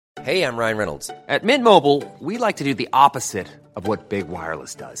Hey, I'm Ryan Reynolds. At Mint Mobile, we like to do the opposite of what Big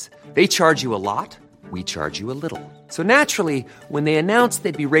Wireless does. They charge you a lot, we charge you a little. So naturally, when they announced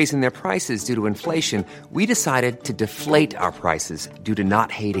they'd be raising their prices due to inflation, we decided to deflate our prices due to not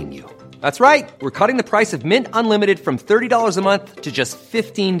hating you. That's right. We're cutting the price of Mint Unlimited from $30 a month to just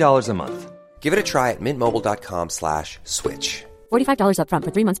 $15 a month. Give it a try at mintmobile.com/switch. $45 up front for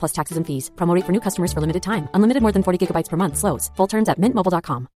 3 months plus taxes and fees. Promo rate for new customers for limited time. Unlimited more than 40 gigabytes per month. Slows full terms at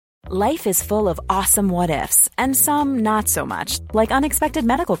mintmobile.com. Life is full of awesome what-ifs, and some not so much, like unexpected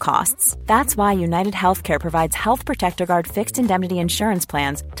medical costs. That's why United Healthcare provides Health Protector Guard fixed indemnity insurance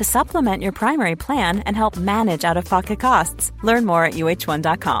plans to supplement your primary plan and help manage out-of-pocket costs. Learn more at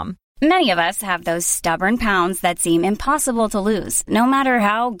uh1.com. Many of us have those stubborn pounds that seem impossible to lose, no matter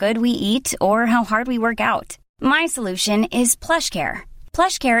how good we eat or how hard we work out. My solution is PlushCare.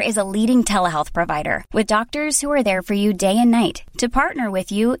 PlushCare is a leading telehealth provider with doctors who are there for you day and night to partner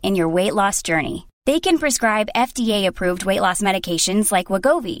with you in your weight loss journey. They can prescribe FDA-approved weight loss medications like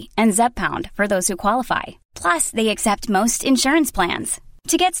Wegovy and Zepbound for those who qualify. Plus, they accept most insurance plans.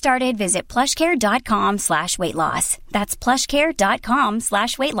 To get started, visit plushcare.com/weightloss. That's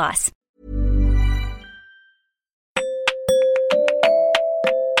plushcare.com/weightloss.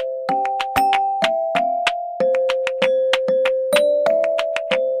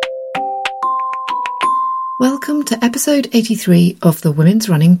 Welcome to episode 83 of the Women's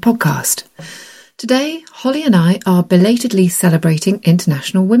Running Podcast. Today, Holly and I are belatedly celebrating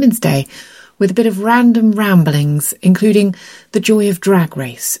International Women's Day with a bit of random ramblings, including the joy of drag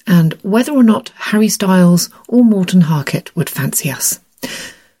race and whether or not Harry Styles or Morten Harket would fancy us.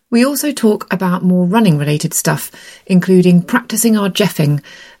 We also talk about more running-related stuff, including practicing our jeffing,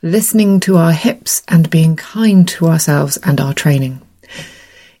 listening to our hips and being kind to ourselves and our training.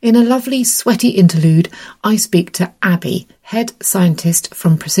 In a lovely sweaty interlude, I speak to Abby, head scientist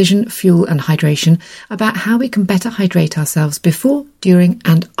from Precision Fuel and Hydration, about how we can better hydrate ourselves before, during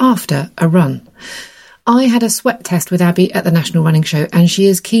and after a run. I had a sweat test with Abby at the National Running Show, and she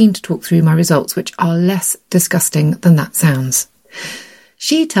is keen to talk through my results, which are less disgusting than that sounds.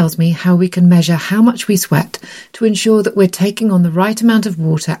 She tells me how we can measure how much we sweat to ensure that we're taking on the right amount of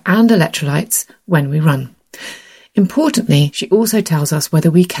water and electrolytes when we run. Importantly, she also tells us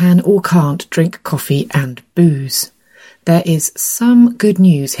whether we can or can't drink coffee and booze. There is some good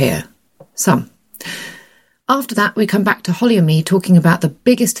news here. Some. After that, we come back to Holly and me talking about the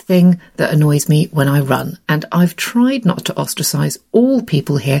biggest thing that annoys me when I run. And I've tried not to ostracise all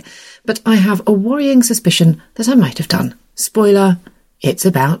people here, but I have a worrying suspicion that I might have done. Spoiler, it's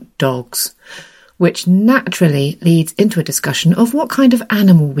about dogs. Which naturally leads into a discussion of what kind of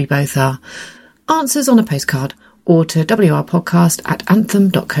animal we both are. Answers on a postcard, or to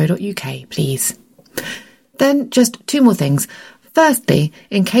wrpodcast@anthem.co.uk, please. Then just two more things. Firstly,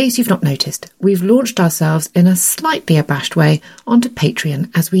 in case you've not noticed, we've launched ourselves in a slightly abashed way onto Patreon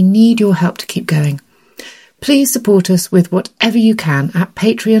as we need your help to keep going. Please support us with whatever you can at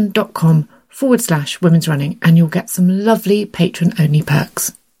patreon.com/women's running and you'll get some lovely patron-only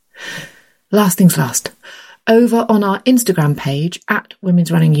perks. Last things last. Over on our Instagram page at Women's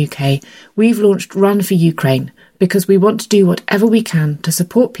Running UK, we've launched Run for Ukraine because we want to do whatever we can to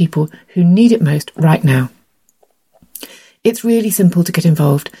support people who need it most right now. It's really simple to get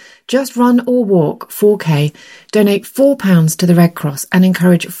involved. Just run or walk 4K, donate £4 to the Red Cross and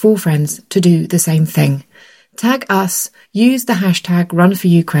encourage 4 friends to do the same thing. Tag us, use the hashtag Run for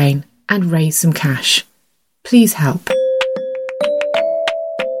Ukraine and raise some cash. Please help.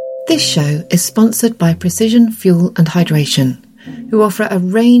 This show is sponsored by Precision Fuel and Hydration, who offer a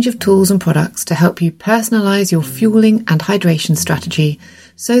range of tools and products to help you personalise your fueling and hydration strategy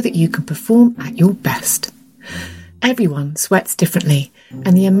so that you can perform at your best. Everyone sweats differently,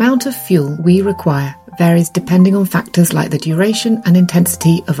 and the amount of fuel we require varies depending on factors like the duration and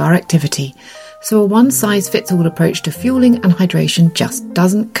intensity of our activity, so a one-size-fits-all approach to fueling and hydration just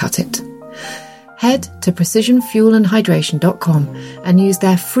doesn't cut it. Head to precisionfuelandhydration.com and use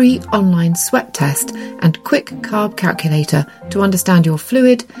their free online sweat test and quick carb calculator to understand your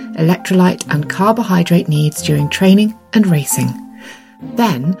fluid, electrolyte and carbohydrate needs during training and racing.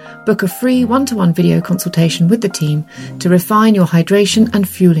 Then book a free one-to-one video consultation with the team to refine your hydration and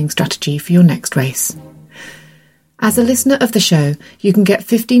fueling strategy for your next race. As a listener of the show, you can get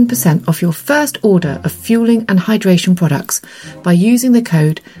 15% off your first order of fueling and hydration products by using the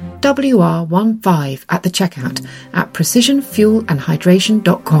code WR15 at the checkout at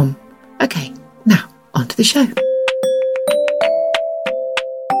precisionfuelandhydration.com. Okay, now on to the show.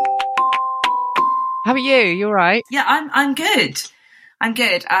 How are you? You all right? Yeah, I'm good. I'm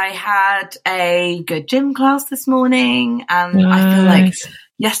good. I had a good gym class this morning and I feel like,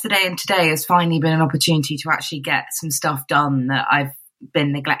 yesterday and today has finally been an opportunity to actually get some stuff done that I've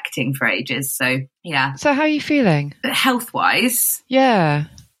been neglecting for ages. So yeah. So how are you feeling? But health-wise, Yeah.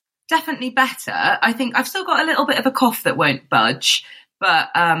 definitely better. I think I've still got a little bit of a cough that won't budge, but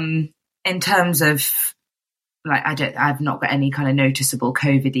in terms of like, I've not got any kind of noticeable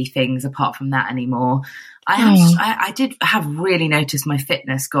COVID-y things apart from that anymore. I did have really noticed my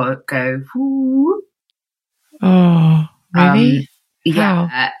fitness go. Whoo. Oh, really? Yeah.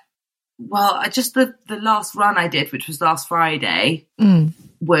 How? Well, just the last run I did, which was last Friday,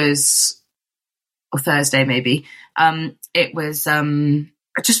 was, or Thursday maybe. It was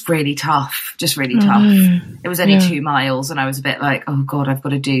just really tough. It was only 2 miles, and I was a bit like, oh God, I've got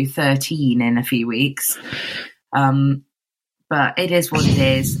to do 13 in a few weeks. But it is what it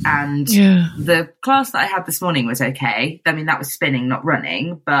is. And the class that I had this morning was okay. I mean, that was spinning, not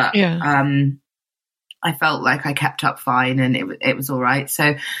running, but I felt like I kept up fine, and it was all right.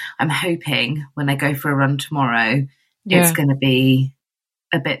 So I'm hoping when I go for a run tomorrow, it's going to be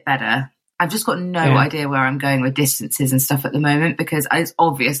a bit better. I've just got no idea where I'm going with distances and stuff at the moment, because it's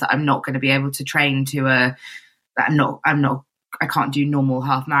obvious that I'm not going to be able to train to I can't do normal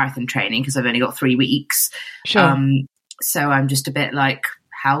half marathon training because I've only got 3 weeks. Sure. So I'm just a bit like,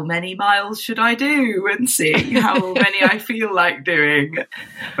 how many miles should I do, and seeing how many I feel like doing.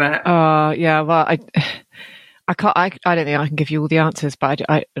 But well, I can't. I don't think I can give you all the answers, but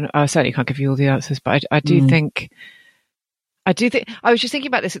I certainly can't give you all the answers. But I do think. I was just thinking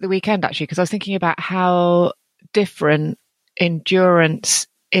about this at the weekend, actually, because I was thinking about how different endurance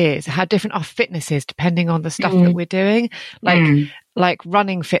is, how different our fitness is depending on the stuff that we're doing. Like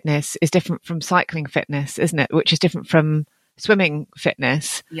running fitness is different from cycling fitness, isn't it? Which is different from swimming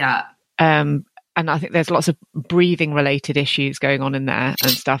fitness. Yeah. And I think there's lots of breathing related issues going on in there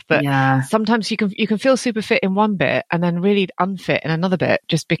and stuff. But sometimes you can feel super fit in one bit and then really unfit in another bit,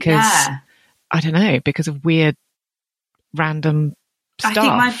 just because I don't know, because of weird random stuff.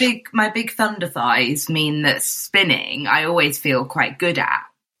 I think my big thunder thighs mean that spinning I always feel quite good at,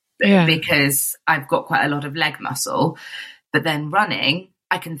 because I've got quite a lot of leg muscle. But then running,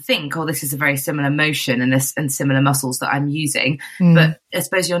 I can think, oh, this is a very similar motion and similar muscles that I'm using. But I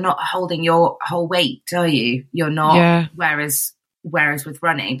suppose you're not holding your whole weight, are you? You're not. Whereas with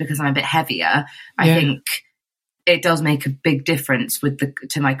running, because I'm a bit heavier, I think it does make a big difference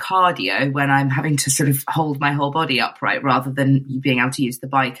to my cardio when I'm having to sort of hold my whole body upright rather than being able to use the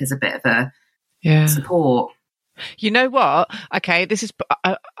bike as a bit of a support. You know what? Okay, this is.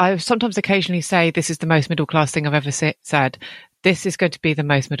 I sometimes occasionally say this is the most middle class thing I've ever said. This is going to be the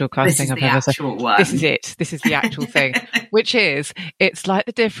most middle class thing I've ever said. This is it. This is the actual thing, which is, it's like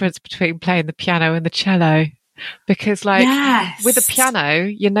the difference between playing the piano and the cello, because with a piano,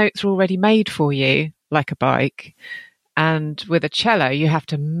 your notes are already made for you, like a bike, and with a cello, you have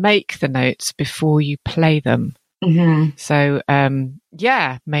to make the notes before you play them. So,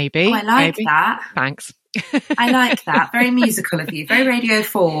 maybe. Oh, I like that. Thanks. I like that. Very musical of you. Very Radio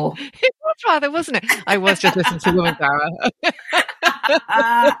 4. It was rather, wasn't it? I was just listening to Woman's Hour.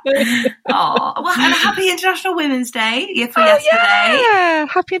 Well, and a happy International Women's Day for yesterday. Yeah,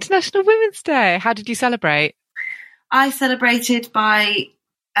 happy International Women's Day. How did you celebrate? I celebrated by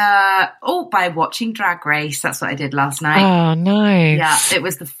watching Drag Race. That's what I did last night. Oh, nice. Yeah, it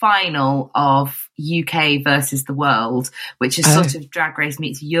was the final of UK versus the world, which is sort of Drag Race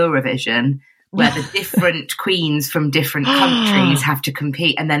meets Eurovision, where the different queens from different countries have to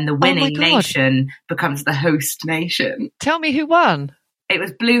compete, and then the winning nation becomes the host nation. Tell me who won. It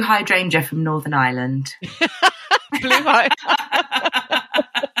was Blue Hydrangea from Northern Ireland. Blue Hydrangea.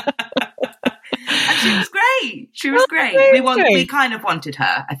 And she was great. She was great. We kind of wanted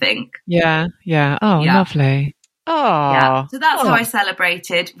her, I think. Yeah. Oh, lovely. Oh. Yeah. So that's how I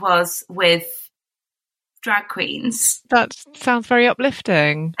celebrated, was with drag queens. That sounds very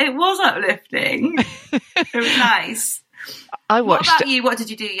uplifting. It was uplifting. It was nice. What about you? What did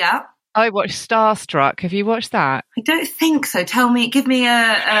you do? Yeah, I watched Starstruck. Have you watched that? I don't think so. Give me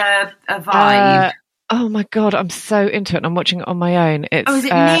a vibe. Oh my God, I'm so into it, and I'm watching it on my own. Is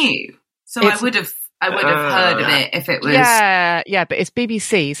it new? So I would have heard of it if it was. Yeah, but it's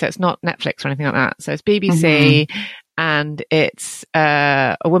BBC, so it's not Netflix or anything like that. So it's BBC. And it's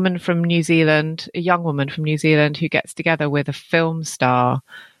a woman from New Zealand, a young woman from New Zealand, who gets together with a film star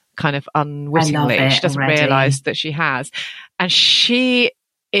kind of unwittingly. She doesn't realise that she has. And she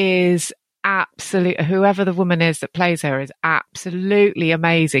is whoever the woman is that plays her is absolutely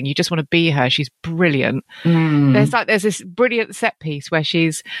amazing. You just want to be her. She's brilliant. There's this brilliant set piece where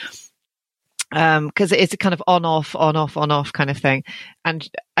she's, because it's a kind of on off kind of thing, and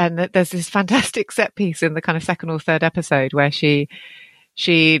there's this fantastic set piece in the kind of second or third episode where she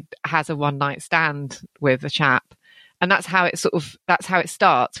she has a one night stand with a chap. And that's how it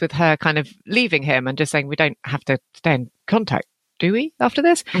starts, with her kind of leaving him and just saying, we don't have to stay in contact, do we, after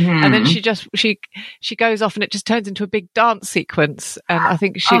this? Mm-hmm. And then she goes off and it just turns into a big dance sequence. And I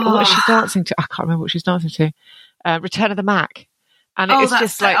think what is she dancing to? I can't remember what she's dancing to. Return of the Mac. And it's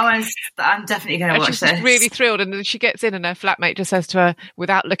just like, I'm definitely going to watch this. She's just really thrilled. And then she gets in and her flatmate just says to her,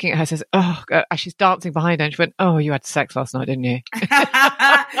 without looking at her, says, as she's dancing behind her, and she went, oh, you had sex last night, didn't you?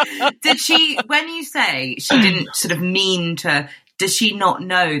 Did she, when you say she didn't sort of mean to, does she not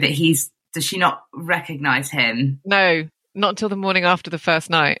know that does she not recognise him? No, not until the morning after the first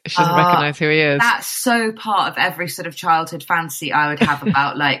night. She doesn't recognise who he is. That's so part of every sort of childhood fantasy I would have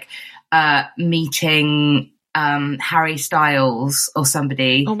about like meeting Harry Styles or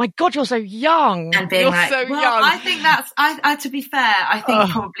somebody. Oh my God, you're so young. And being young. I think to be fair, I think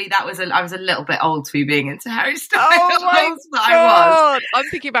probably I was a little bit old to be being into Harry Styles. Oh my God. I'm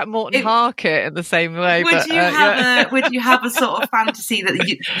thinking about Morton Harkett in the same way. Would you have a sort of fantasy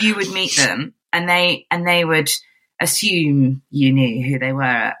that you would meet them and they would assume you knew who they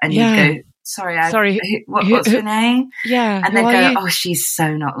were and you'd go, Sorry, what's her name? Yeah. And then go, she's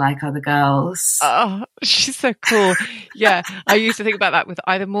so not like other girls. Oh, she's so cool. Yeah. I used to think about that with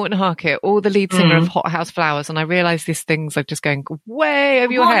either Morton Harkett or the lead singer of Hot House Flowers. And I realised these things are just going way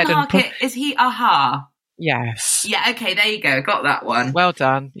over your head. Morton Harkett, is he Aha? Yes. Yeah, okay, there you go. Got that one. Well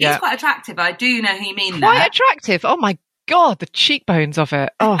done. Yeah. He's quite attractive. I do know who you mean there. Quite attractive. Oh my God, the cheekbones of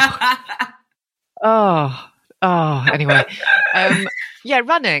it. Oh. Anyway. Yeah,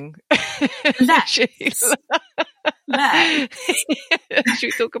 running. Let's. Should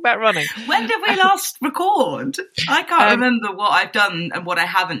we talk about running? When did we last record? I can't remember what I've done and what I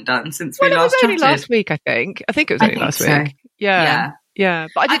haven't done since we last chatted. It was only last week, I think. I think it was only last week. Yeah.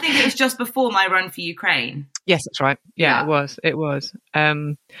 But I think it was just before my run for Ukraine. Yes, that's right. Yeah. It was.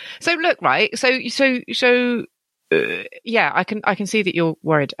 So look, right. So I can see that you're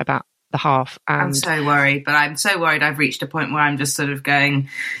worried about the half. And I'm so worried, but I'm so worried I've reached a point where I'm just sort of going,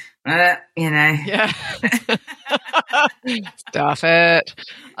 Yeah. Stuff it.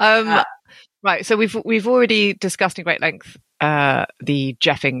 Right. So we've already discussed in great length the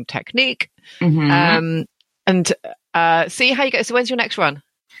Jeffing technique. Mm-hmm. And see how you go. So when's your next run?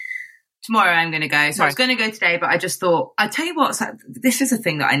 Tomorrow I'm going to go. So I was going to go today, but I just thought, I'll tell you what, this is a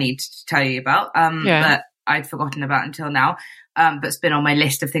thing that I need to tell you about, that I'd forgotten about until now. But it's been on my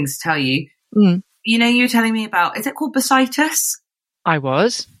list of things to tell you. Mm. You know, you were telling me about, is it called bursitis? I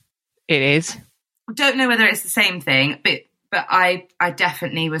was. It is. I don't know whether it's the same thing, but I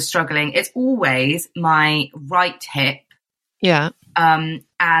definitely was struggling. It's always my right hip. Yeah.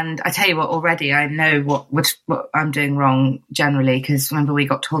 And I tell you what, already I know what I'm doing wrong generally, because remember we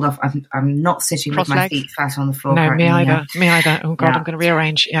got told off. I'm not sitting with my feet flat on the floor. No, me either. Oh God, I'm going to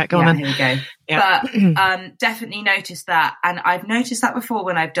rearrange. Yeah, go on then. Here we go. Yeah. But definitely noticed that, and I've noticed that before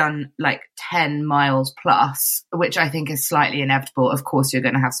when I've done like 10 miles plus, which I think is slightly inevitable. Of course, you're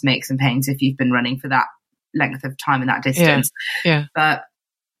going to have some aches and pains if you've been running for that length of time and that distance. Yeah. But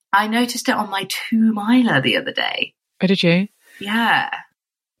I noticed it on my 2-miler the other day. Oh, did you? Yeah.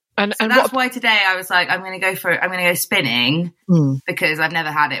 And that's why today I was like, I'm going to go spinning because I've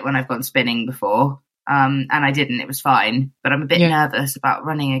never had it when I've gone spinning before. And I didn't, it was fine, but I'm a bit nervous about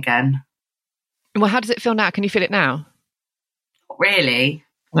running again. Well, how does it feel now? Can you feel it now? Not really.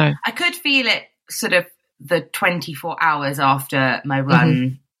 No. I could feel it sort of the 24 hours after my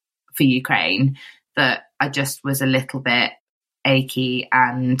run for Ukraine, that I just was a little bit achy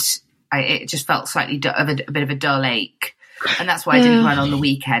and it just felt slightly a bit of a dull ache. And that's why I didn't run on the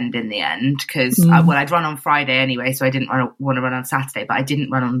weekend in the end, because I'd run on Friday anyway, so I didn't want to run on Saturday, but I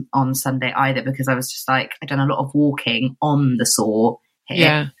didn't run on Sunday either, because I was just like, I'd done a lot of walking on the sore hip.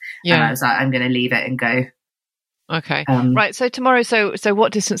 Yeah. And I was like, I'm going to leave it and go. Okay. Right. So tomorrow, so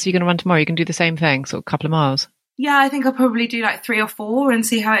what distance are you going to run tomorrow? You can do the same thing, so a couple of miles. Yeah, I think I'll probably do like 3 or 4 and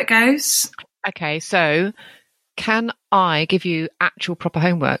see how it goes. Okay. So can I give you actual proper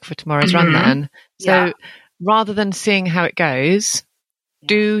homework for tomorrow's run then? So rather than seeing how it goes,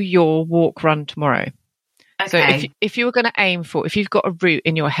 do your walk run tomorrow. Okay. So if you were going to aim for, if you've got a route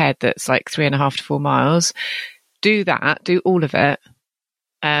in your head that's like 3.5 to 4 miles, do that, do all of it.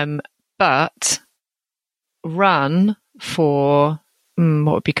 But run for,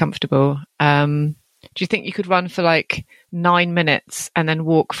 what would be comfortable? Do you think you could run for like 9 minutes and then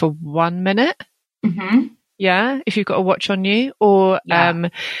walk for 1 minute? Mm-hmm. Yeah. If you've got a watch on you, or,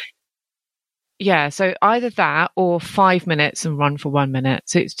 so either that or 5 minutes and run for 1 minute.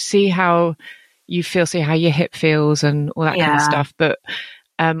 So see how you feel, see how your hip feels and all that kind of stuff. But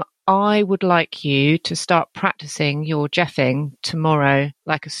I would like you to start practicing your jeffing tomorrow,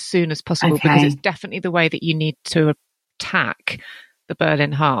 like as soon as possible, because it's definitely the way that you need to attack the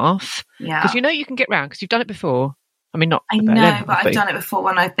Berlin half. Yeah. Because you can get round, because you've done it before. I mean, not. I know, but I've done it before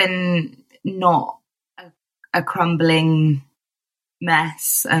when I've been not a crumbling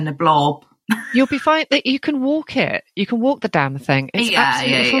mess and a blob. You'll be fine. That you can walk it. You can walk the damn thing. It's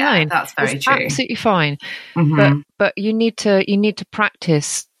absolutely fine. That's very true. Absolutely fine. Mm-hmm. But you need to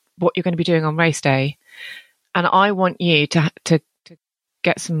practice what you're going to be doing on race day, and I want you to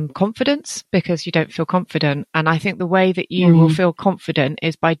get some confidence, because you don't feel confident. And I think the way that you will feel confident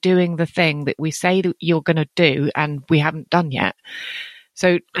is by doing the thing that we say that you're going to do and we haven't done yet.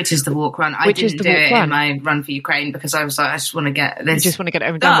 So, which is the walk run. I didn't do it in my run for Ukraine because I was like, I just want to get this. You just want to get it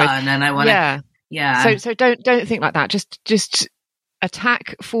over and done with, and I want to. Yeah. So don't think like that. Just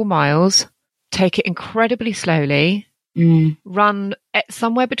attack 4 miles. Take it incredibly slowly. Run at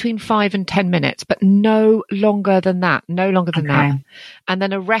somewhere between 5 and 10 minutes, but no longer than that. No longer than that. And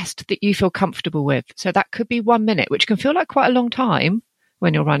then a rest that you feel comfortable with. So that could be 1 minute, which can feel like quite a long time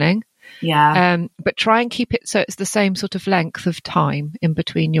when you're running. Yeah. But try and keep it so it's the same sort of length of time in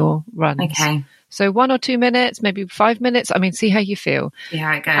between your runs. Okay. So 1 or 2 minutes, maybe 5 minutes. I mean, see how you feel. See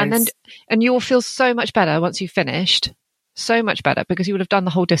how it goes. And you'll feel so much better once you've finished. So much better, because you would have done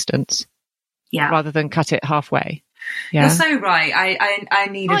the whole distance. Yeah. Rather than cut it halfway. Yeah. You're so right. I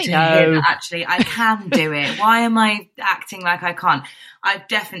needed to hear that, actually. I can do it. Why am I acting like I can't? I've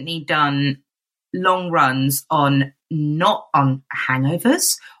definitely done long runs not on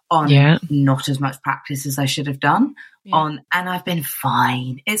hangovers, on not as much practice as I should have done, and I've been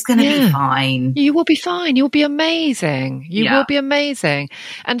fine. It's going to be fine. You will be fine. You'll be amazing. You will be amazing.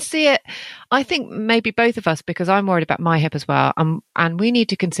 And see it, I think maybe both of us, because I'm worried about my hip as well, and we need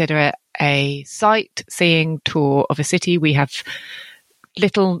to consider it a sightseeing tour of a city we have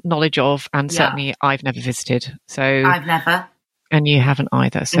little knowledge of, and certainly I've never visited. So I've never, and you haven't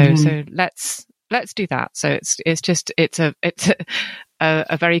either. So so let's do that. So it's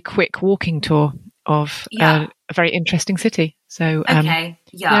a very quick walking tour of a very interesting city. So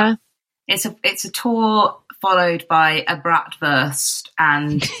it's a tour followed by a bratwurst,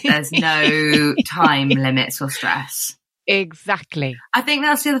 and there's no time limits or stress. Exactly. I think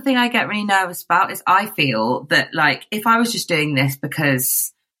that's the other thing I get really nervous about, is I feel that, like, if I was just doing this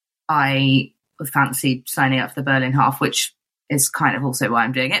because I fancied signing up for the Berlin half, which is kind of also why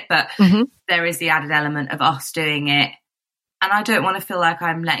I'm doing it, but there is the added element of us doing it, and I don't want to feel like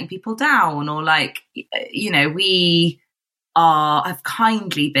I'm letting people down, or like, we have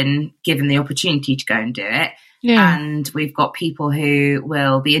kindly been given the opportunity to go and do it. Yeah. And we've got people who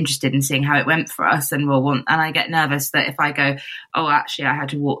will be interested in seeing how it went for us, and and I get nervous that if I go, oh, actually I had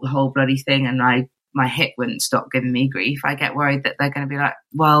to walk the whole bloody thing and my hip wouldn't stop giving me grief, I get worried that they're going to be like,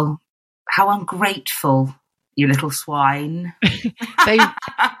 well, how ungrateful, you little swine.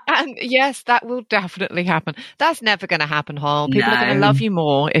 And yes, that will definitely happen. That's never going to happen, Hall. People are going to love you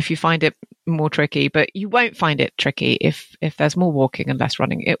more if you find it more tricky, but you won't find it tricky if there's more walking and less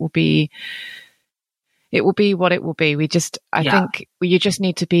running. It will be what it will be. I think you just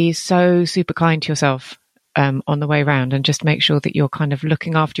need to be so super kind to yourself on the way around, and just make sure that you're kind of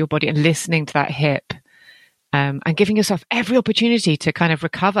looking after your body and listening to that hip, and giving yourself every opportunity to kind of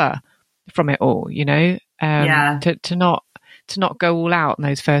recover from it all, to not go all out in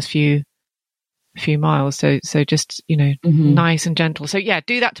those first few miles. So just, nice and gentle. So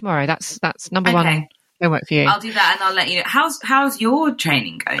do that tomorrow. That's number one. Homework for you. I'll do that, and I'll let you know. How's your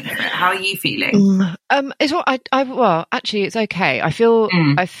training going for it? How are you feeling? It's what well, actually, it's okay. I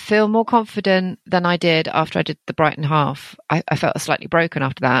feel more confident than I did after I did the Brighton half. I felt slightly broken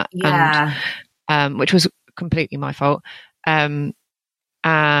after that, and which was completely my fault. And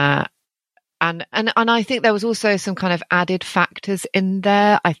I think there was also some kind of added factors in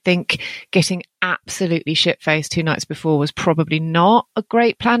there. I think getting absolutely shit-faced 2 nights before was probably not a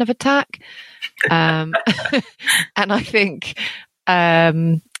great plan of attack. And I think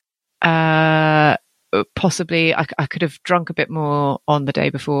possibly I could have drunk a bit more on the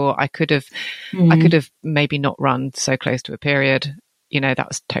day before. I could have maybe not run so close to a period. That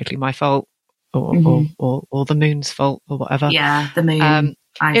was totally my fault, or the moon's fault, or whatever. Yeah, the moon.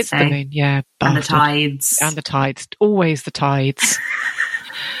 It's the moon, yeah. And the tides. And the tides. Always the tides.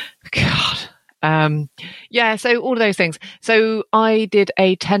 God. So all of those things. So I did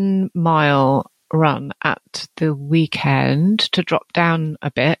a 10-mile run at the weekend to drop down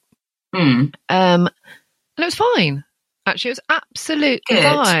a bit. And it was fine. Actually, it was absolutely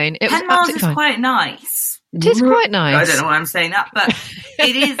fine. It 10 miles is quite nice. It is quite nice. I don't know why I'm saying that, but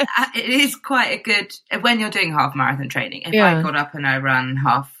it is quite a good, when you're doing half marathon training. If I got up and I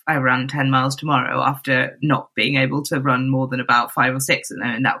run 10 miles tomorrow after not being able to run more than about 5 or 6,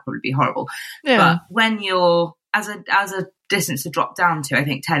 and that would probably be horrible. Yeah. But when you're, as a distance to drop down to, I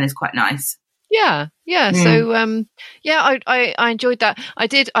think 10 is quite nice. Yeah. So, I enjoyed that.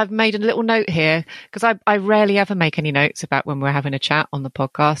 I've made a little note here because I rarely ever make any notes about when we're having a chat on the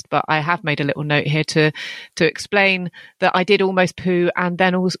podcast, but I have made a little note here to explain that I did almost poo and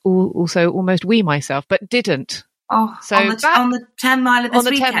then also almost wee myself, but didn't. Oh, so on the 10 miler this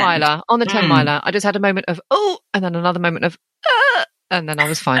weekend? On the 10 miler. I just had a moment of, oh, and then another moment of, and then I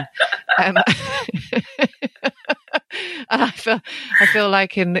was fine. And I feel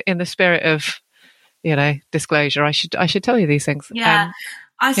like in the spirit of, disclosure, I should tell you these things. Yeah.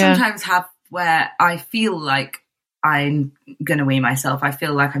 I sometimes have where I feel like I'm going to wee myself. I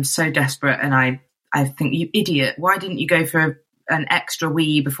feel like I'm so desperate, and I think, you idiot, why didn't you go for an extra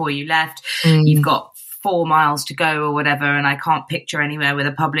wee before you left? You've got 4 miles to go or whatever, and I can't picture anywhere with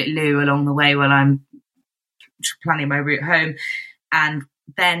a public loo along the way while I'm planning my route home. And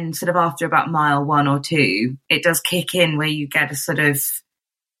then sort of after about mile 1 or 2, it does kick in where you get a sort of,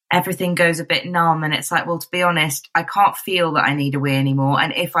 everything goes a bit numb, and it's like, well, to be honest, I can't feel that I need a wee anymore.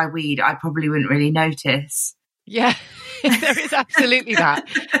 And if I weed, I probably wouldn't really notice. Yeah, there is absolutely that.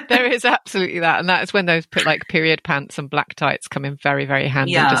 And that is when those period pants and black tights come in very, very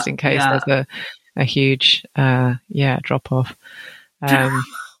handy, just in case there's a huge, drop off,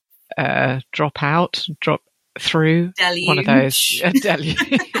 drop out, drop through, deluge. One of those.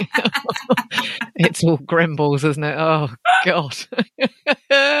 Deluge. It's all Grimballs, isn't it? Oh God.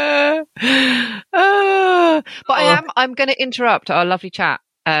 But I'm going to interrupt our lovely chat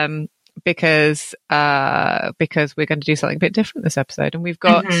because we're going to do something a bit different this episode, and we've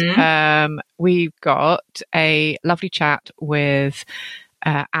got a lovely chat with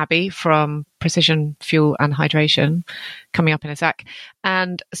Abby from Precision Fuel and Hydration coming up in a sec.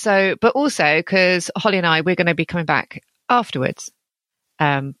 And so, but also because Holly and I, we're going to be coming back afterwards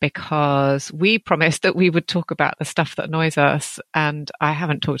because we promised that we would talk about the stuff that annoys us, and I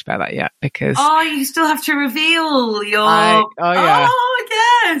haven't talked about that yet because you still have to reveal your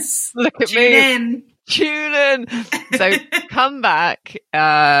yes, look at me, tune in. So come back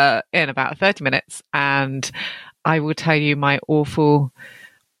in about 30 minutes and I will tell you my awful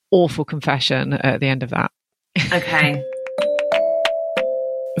confession at the end of that. Okay.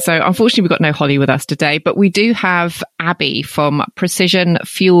 So unfortunately, we've got no Holly with us today, but we do have Abby from Precision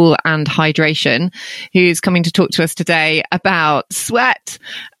Fuel and Hydration, who's coming to talk to us today about sweat,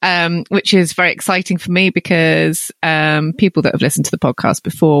 which is very exciting for me because people that have listened to the podcast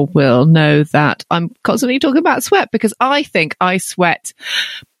before will know that I'm constantly talking about sweat because I think I sweat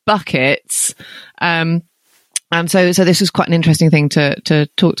buckets. And so this was quite an interesting thing to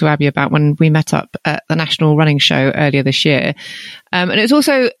talk to Abby about when we met up at the National Running Show earlier this year. And it's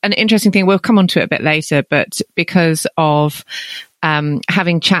also an interesting thing, we'll come on to it a bit later, but because of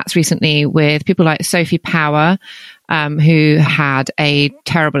having chats recently with people like Sophie Power, who had a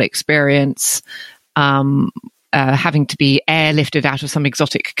terrible experience having to be airlifted out of some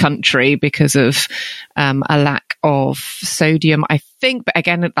exotic country because of a lack of sodium, I think. But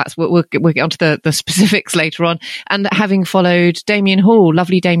again, that's what we'll get onto the specifics later on. And having followed Damien Hall,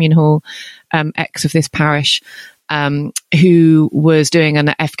 lovely Damien Hall, ex of this parish, who was doing an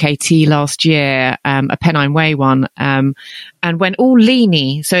FKT last year, a Pennine Way one, and went all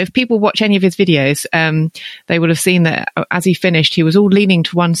leany. So if people watch any of his videos, they will have seen that as he finished, he was all leaning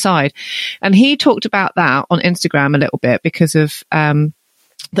to one side. And he talked about that on Instagram a little bit because of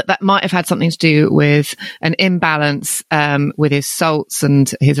that might have had something to do with an imbalance with his salts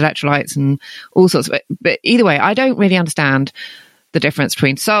and his electrolytes and all sorts of it. But either way, I don't really understand the difference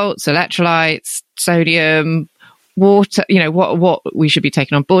between salts, electrolytes, sodium, water, what we should be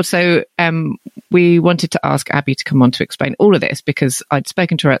taking on board. So we wanted to ask Abby to come on to explain all of this because I'd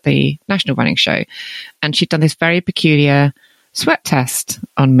spoken to her at the National Running Show and she'd done this very peculiar sweat test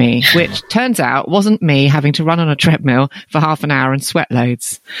on me, which turns out wasn't me having to run on a treadmill for half an hour and sweat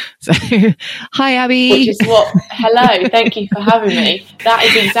loads. So hi Abby. Which is hello, thank you for having me. That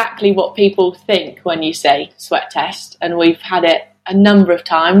is exactly what people think when you say sweat test, and we've had it a number of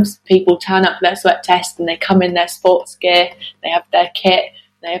times. People turn up for their sweat test and they come in their sports gear, they have their kit,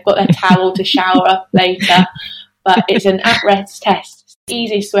 they've got their towel to shower later, but it's an at-rest test.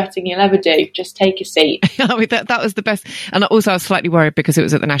 Easiest sweating you'll ever do. Just take a seat. I mean, that was the best. And also I was slightly worried because it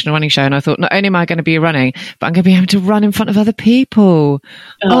was at the National Running Show and I thought, not only am I going to be running, but I'm going to be able to run in front of other people.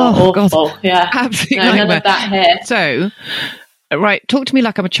 Oh God. Yeah. Absolutely none of that here. So right, talk to me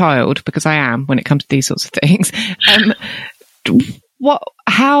like I'm a child, because I am when it comes to these sorts of things.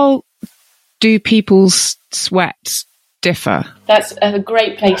 How do people's sweats differ? That's a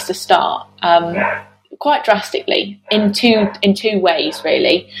great place to start. Quite drastically in two ways,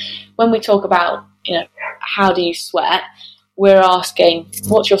 really. When we talk about, how do you sweat, we're asking,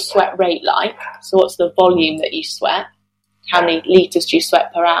 what's your sweat rate like? So what's the volume that you sweat? How many litres do you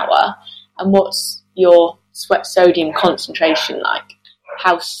sweat per hour? And what's your sweat sodium concentration like?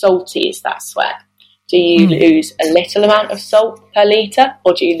 How salty is that sweat? Do you lose a little amount of salt per litre,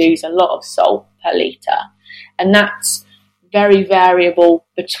 or do you lose a lot of salt per litre? And that's very variable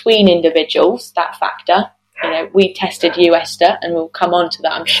between individuals, that factor. We tested you, Esther, and we'll come on to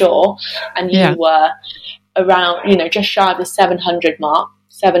that, I'm sure. And you were around, just shy of the 700 mark,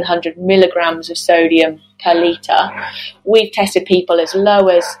 700 milligrams of sodium per litre. We've tested people as low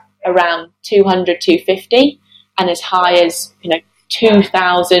as around 200, 250, and as high as,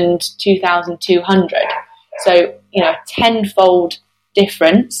 2,000, 2,200. So, a tenfold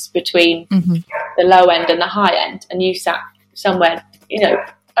difference between the low end and the high end. And you sat somewhere,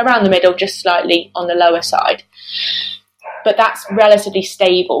 around the middle, just slightly on the lower side. But that's relatively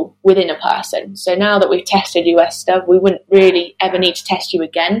stable within a person. So now that we've tested you, Esther, we wouldn't really ever need to test you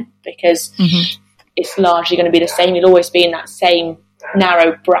again, because it's largely going to be the same. You'll always be in that same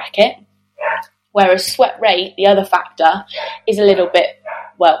narrow bracket. Whereas sweat rate, the other factor, is a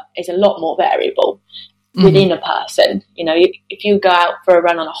lot more variable within a person. If you go out for a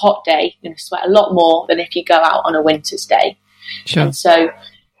run on a hot day, you're going to sweat a lot more than if you go out on a winter's day. Sure. And so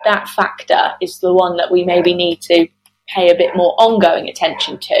that factor is the one that we maybe need to pay a bit more ongoing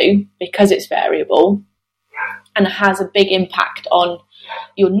attention to, because it's variable and it has a big impact on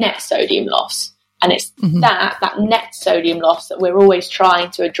your net sodium loss. And it's that net sodium loss that we're always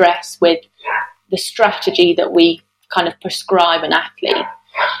trying to address with the strategy that we kind of prescribe an athlete.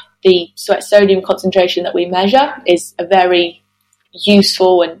 The sweat sodium concentration that we measure is a very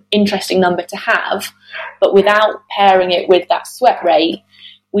useful and interesting number to have, but without pairing it with that sweat rate,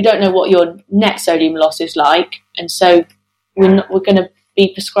 we don't know what your net sodium loss is like, and so we're going to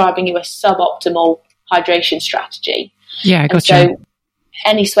be prescribing you a suboptimal hydration strategy. Yeah, gotcha. And so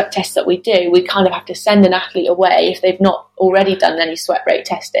any sweat tests that we do, we kind of have to send an athlete away, if they've not already done any sweat rate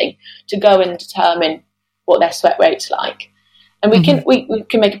testing, to go and determine what their sweat rate's like. And we can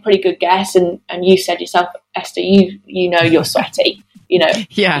make a pretty good guess. And you said yourself, Esther, you know you're sweaty. And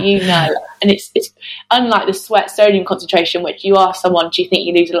it's unlike the sweat sodium concentration, which you ask someone, do you think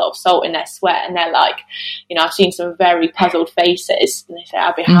you lose a lot of salt in their sweat? And they're like, I've seen some very puzzled faces, and they say,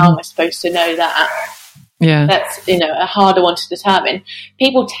 Abby, how am I supposed to know that? Yeah, that's a harder one to determine.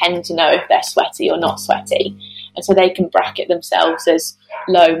 People tend to know if they're sweaty or not sweaty, and so they can bracket themselves as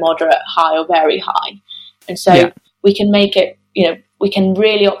low, moderate, high, or very high. And so we can make it, we can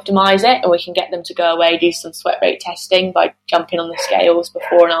really optimize it, and we can get them to go away, do some sweat rate testing by jumping on the scales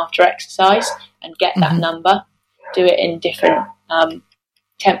before and after exercise and get that number, do it in different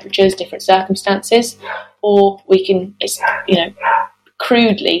temperatures, different circumstances, or we can,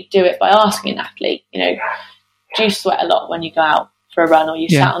 crudely do it by asking an athlete, do you sweat a lot when you go out for a run, or you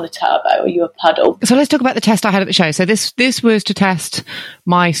sat on the turbo, or you a puddle? So let's talk about the test I had at the show. So this was to test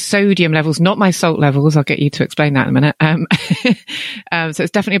my sodium levels, not my salt levels. I'll get you to explain that in a minute. So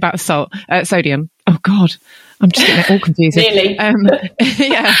it's definitely about sodium. Oh God, I'm just getting it all confused. Really?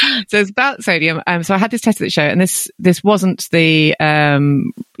 Yeah. So it's about sodium. So I had this test at the show, and this wasn't the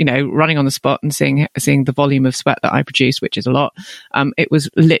running on the spot and seeing the volume of sweat that I produce, which is a lot. It was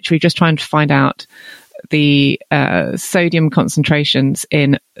literally just trying to find out the sodium concentrations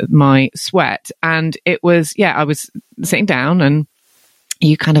in my sweat. And it was, I was sitting down, and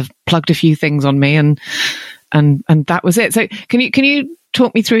you kind of plugged a few things on me, and that was it. So can you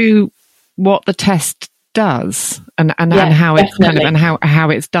talk me through what the test does and how it's kind of, and how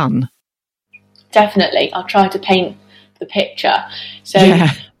it's done? Definitely. I'll try to paint the picture. So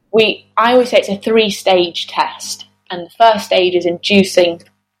I always say it's a 3-stage test, and the first stage is inducing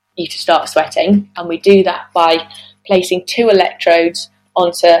you to start sweating, and we do that by placing 2 electrodes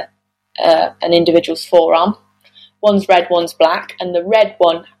onto an individual's forearm. One's red, one's black, and the red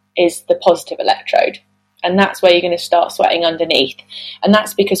one is the positive electrode, and that's where you're going to start sweating underneath. And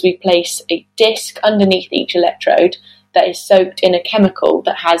that's because we place a disc underneath each electrode that is soaked in a chemical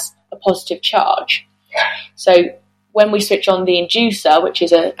that has a positive charge. So when we switch on the inducer, which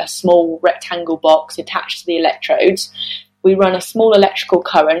is a small rectangle box attached to the electrodes, we run a small electrical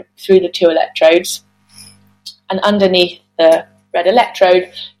current through the 2 electrodes, and underneath the red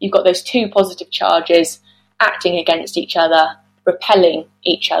electrode, you've got those 2 positive charges acting against each other, repelling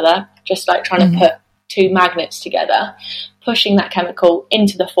each other, just like trying to put 2 magnets together. pushing that chemical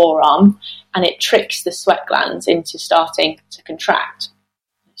into the forearm, and it tricks the sweat glands into starting to contract,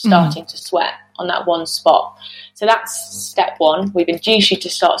 starting to sweat on that one spot. So that's step one. We've induced you to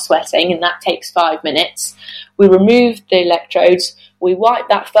start sweating, and that takes 5 minutes. We remove the electrodes. We wipe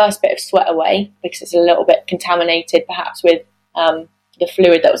that first bit of sweat away because it's a little bit contaminated, perhaps with the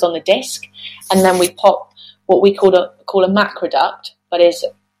fluid that was on the disc. And then we pop what we call a macroduct, but is,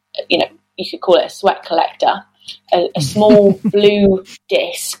 you could call it a sweat collector, a small blue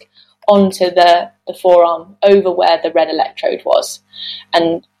disc onto the forearm over where the red electrode was.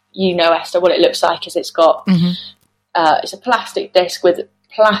 And Esther, what it looks like is it's got it's a plastic disc with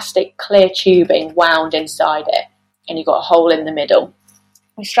plastic clear tubing wound inside it, and you've got a hole in the middle.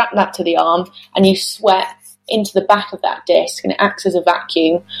 We strap that to the arm, and you sweat into the back of that disc, and it acts as a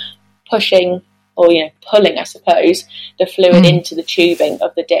vacuum, pushing or pulling, I suppose, the fluid into the tubing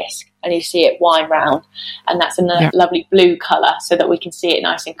of the disc, and you see it wind round, and that's in a lovely blue colour so that we can see it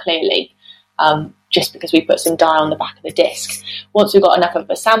nice and clearly. Just because we put some dye on the back of the disc. Once we've got enough of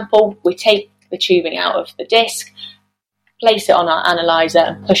a sample, we take the tubing out of the disc, place it on our analyzer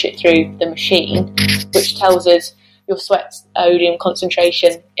and push it through the machine, which tells us your sweat sodium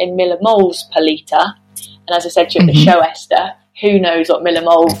concentration in millimoles per litre. And as I said to you at the show, Esther, who knows what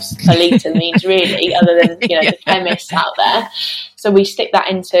millimoles per litre means really, other than the chemists out there. So we stick that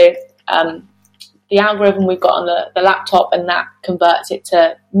into the algorithm we've got on the laptop, and that converts it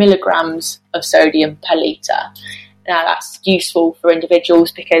to milligrams of sodium per litre. Now that's useful for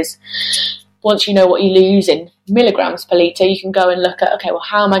individuals because once you know what you lose in milligrams per litre, you can go and look at, okay, well,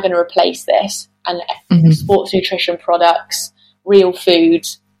 how am I going to replace this? And sports nutrition products, real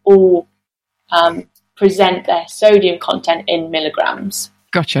foods, all present their sodium content in milligrams.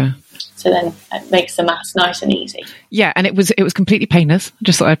 Gotcha. So then it makes the maths nice and easy. Yeah, and it was completely painless.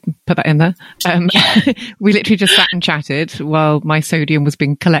 Just thought I'd put that in there. We literally just sat and chatted while my sodium was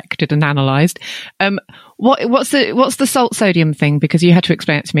being collected and analysed. What's the salt sodium thing? Because you had to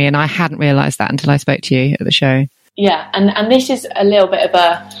explain it to me, and I hadn't realised that until I spoke to you at the show. Yeah, and this is a little bit of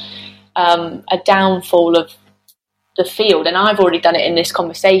a downfall of the field, and I've already done it in this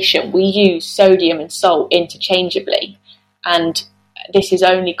conversation. We use sodium and salt interchangeably, and this is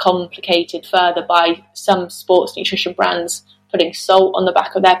only complicated further by some sports nutrition brands putting salt on the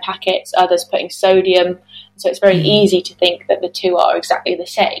back of their packets, others putting sodium. So it's very easy to think that the two are exactly the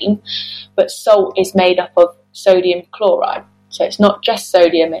same, but salt is made up of sodium chloride. So it's not just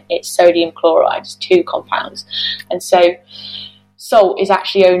sodium, it's sodium chloride. It's 2 compounds. And so salt is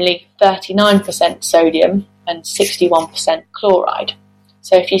actually only 39% sodium and 61% chloride.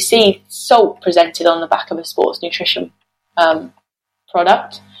 So if you see salt presented on the back of a sports nutrition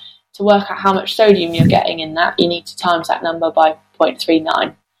product, to work out how much sodium you're getting in that, you need to times that number by 0.39.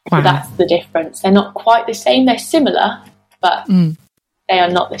 Wow. So that's the difference. They're not quite the same. They're similar, but they are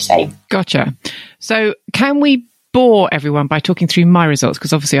not the same. Gotcha. So can we bore everyone by talking through my results?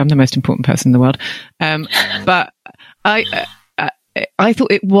 Because obviously I'm the most important person in the world. But I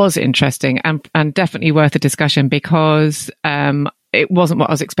thought it was interesting and definitely worth a discussion because it wasn't what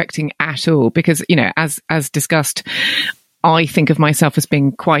I was expecting at all. Because, as discussed, I think of myself as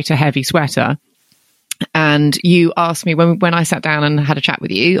being quite a heavy sweater. And you asked me when I sat down and had a chat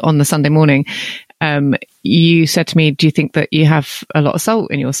with you on the Sunday morning, you said to me, do you think that you have a lot of salt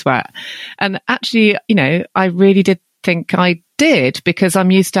in your sweat? And actually, I really did think I did, because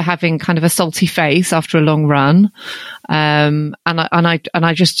I'm used to having kind of a salty face after a long run. And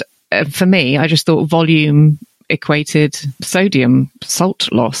I just, for me, I just thought volume equated sodium salt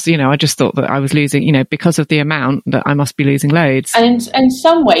loss. I just thought that I was losing, because of the amount, that I must be losing loads. And in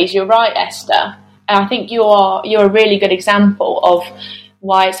some ways you're right, Esther. I think you're a really good example of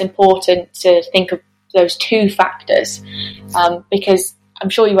why it's important to think of those 2 factors, because I'm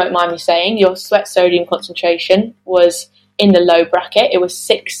sure you won't mind me saying your sweat sodium concentration was in the low bracket. It was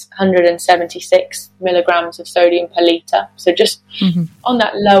 676 milligrams of sodium per litre, so just on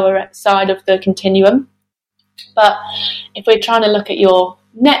that lower side of the continuum. But if we're trying to look at your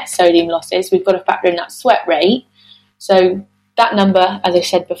net sodium losses, we've got to factor in that sweat rate. So that number, as I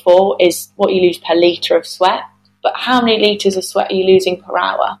said before, is what you lose per litre of sweat. But how many litres of sweat are you losing per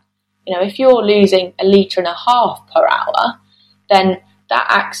hour? If you're losing 1.5 litres per hour, then that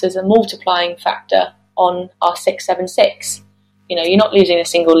acts as a multiplying factor on our 676. You're not losing a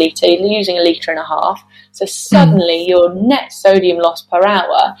single litre, you're losing 1.5 litres. So suddenly your net sodium loss per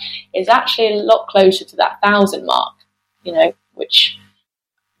hour is actually a lot closer to that 1,000 mark, which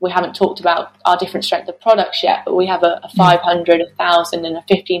we haven't talked about our different strength of products yet, but we have a 500, 1,000 and a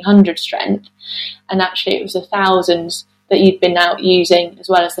 1,500 strength. And actually it was the thousands that you'd been out using as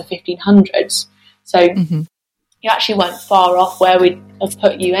well as the 1,500s. So you actually weren't far off where we'd have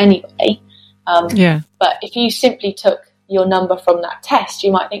put you anyway. But if you simply took your number from that test,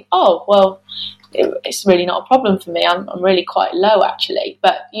 you might think, oh, well, it's really not a problem for me. I'm really quite low, actually.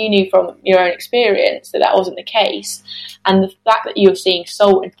 But you knew from your own experience that wasn't the case. And the fact that you were seeing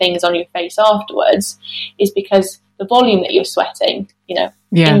salt and things on your face afterwards is because the volume that you're sweating,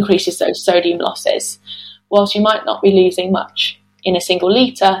 increases those sodium losses. Whilst you might not be losing much in a single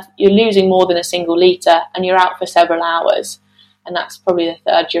litre, you're losing more than a single litre, and you're out for several hours. And that's probably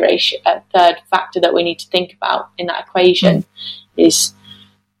the third factor that we need to think about in that equation is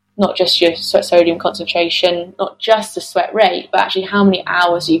not just your sweat sodium concentration, not just the sweat rate, but actually how many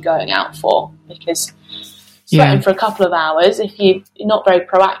hours are you going out for? Because sweating for a couple of hours, if you're not very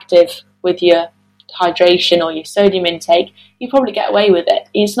proactive with your hydration or your sodium intake, you probably get away with it.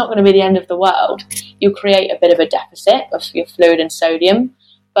 It's not going to be the end of the world. You'll create a bit of a deficit of your fluid and sodium,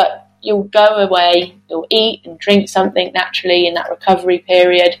 but you'll go away, you'll eat and drink something naturally in that recovery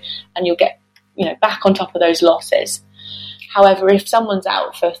period, and you'll get, back on top of those losses. However, if someone's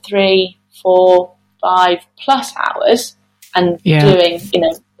out for 3, 4, 5 plus hours and doing,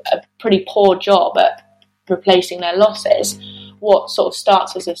 a pretty poor job at replacing their losses, what sort of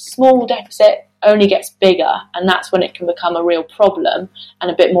starts as a small deficit only gets bigger, and that's when it can become a real problem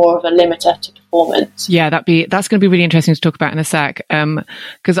and a bit more of a limiter to performance. Yeah, that's going to be really interesting to talk about in a sec.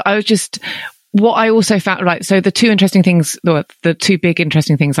 Because what I also found, right, so the two two big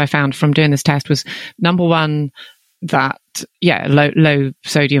interesting things I found from doing this test was, number one, that low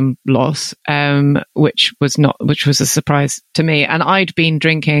sodium loss, which was a surprise to me. And I'd been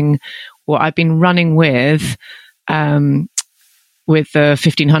running with the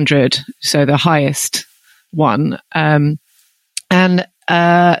 1500, so the highest one.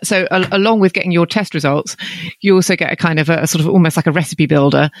 So along with getting your test results, you also get a kind of a sort of almost like a recipe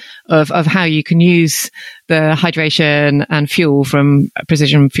builder of how you can use the hydration and fuel from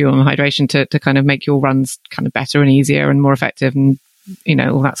Precision Fuel and Hydration to kind of make your runs kind of better and easier and more effective, and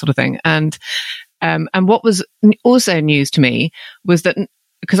all that sort of thing. And what was also news to me was that,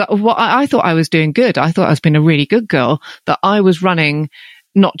 because I thought I was doing good, I thought I was being a really good girl, that I was running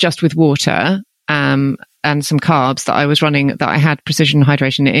not just with water and some carbs, that I had precision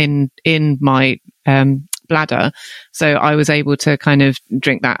hydration in my bladder. So I was able to kind of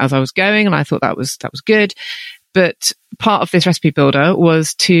drink that as I was going, and I thought that was good. But part of this recipe builder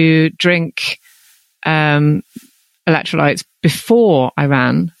was to drink electrolytes before I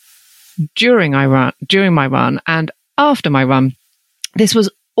ran, during my run, and after my run. This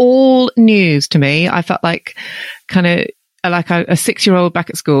was all news to me. I felt like kind of like a 6-year-old back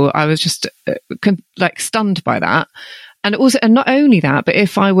at school. I was just stunned by that. And also, and not only that, but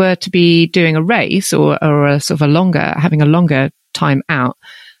if I were to be doing a race or a sort of having a longer time out,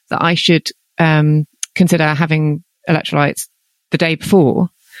 that I should consider having electrolytes the day before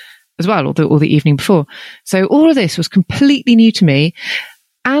as well, or the evening before. So all of this was completely new to me,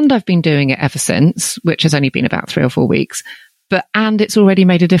 and I've been doing it ever since, which has only been about 3 or 4 weeks. And it's already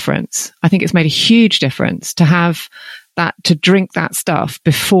made a difference. I think it's made a huge difference to have that, to drink that stuff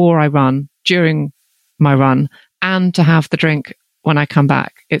before I run, during my run, and to have the drink when I come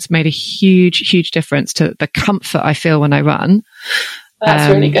back. It's made a huge, huge difference to the comfort I feel when I run.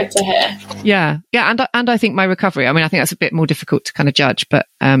 That's really good to hear. Yeah. And I think my recovery, I mean, I think that's a bit more difficult to kind of judge, but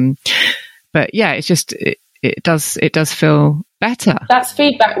yeah, it's just, it does feel better. That's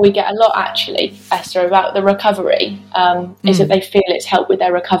feedback we get a lot, actually, Esther, about the recovery, is that they feel it's helped with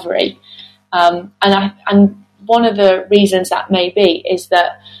their recovery. And one of the reasons that may be is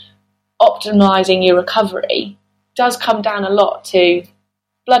that optimizing your recovery does come down a lot to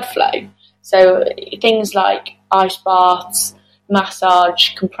blood flow. So things like ice baths,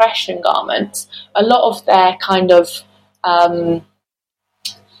 massage, compression garments, a lot of their kind of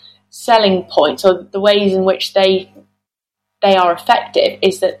selling points, or the ways in which they are effective,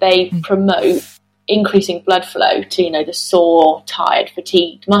 is that they promote increasing blood flow to, the sore, tired,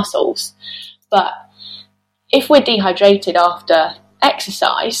 fatigued muscles. But if we're dehydrated after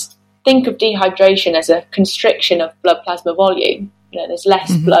exercise, think of dehydration as a constriction of blood plasma volume. There's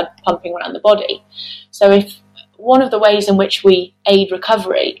less blood pumping around the body. So if one of the ways in which we aid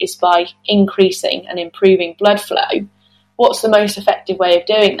recovery is by increasing and improving blood flow, what's the most effective way of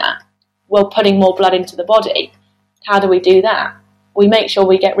doing that? Well, putting more blood into the body. How do we do that? We make sure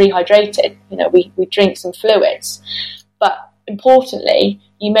we get rehydrated. We drink some fluids. But importantly,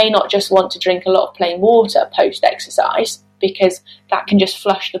 you may not just want to drink a lot of plain water post-exercise, because that can just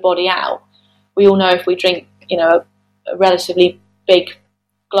flush the body out. We all know if we drink, a relatively big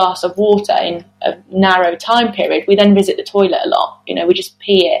glass of water in a narrow time period, we then visit the toilet a lot. We just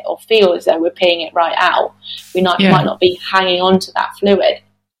pee it or feel as though we're peeing it right out. We might not be hanging on to that fluid.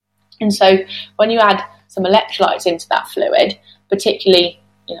 And so when you add some electrolytes into that fluid, particularly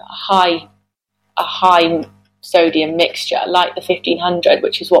a high sodium mixture like the 1500,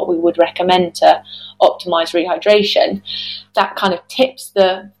 which is what we would recommend to optimize rehydration, that kind of tips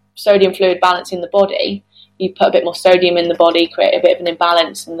the sodium fluid balance in the body. You put a bit more sodium in the body, create a bit of an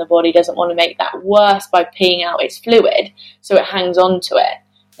imbalance, and the body doesn't want to make that worse by peeing out its fluid, so it hangs on to it.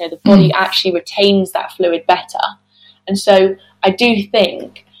 The body actually retains that fluid better. And so I do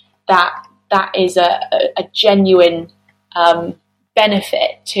think that is a genuine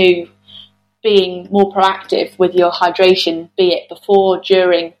benefit to being more proactive with your hydration, be it before,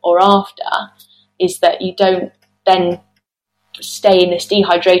 during or after, is that you don't then stay in this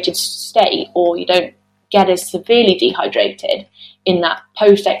dehydrated state, or you don't get as severely dehydrated in that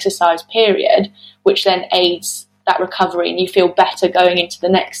post-exercise period, which then aids that recovery and you feel better going into the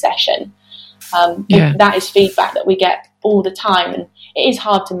next session. That is feedback that we get all the time, and it is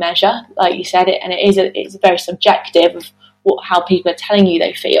hard to measure, like you said, and it's very subjective of how people are telling you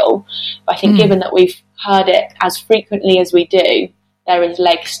they feel. But I think given that we've heard it as frequently as we do, there is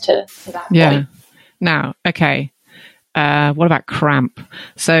legs to that point. Now, okay, what about cramp?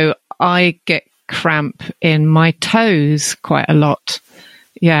 So I get cramp in my toes quite a lot.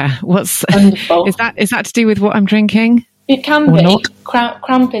 What's wonderful? Is that to do with what I'm drinking? It can be.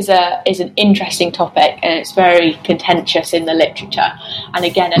 Cramp is an interesting topic, and it's very contentious in the literature, and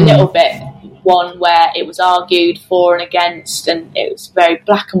again a little bit one where it was argued for and against, and it was a very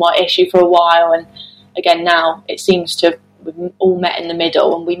black and white issue for a while, and again now it seems to have all met in the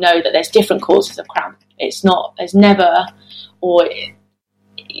middle, and we know that there's different causes of cramp.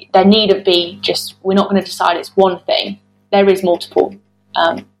 There need to be we're not going to decide it's one thing. There is multiple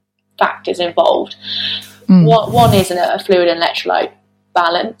factors involved. One is a fluid and electrolyte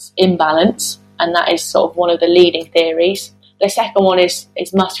imbalance, and that is sort of one of the leading theories. The second one is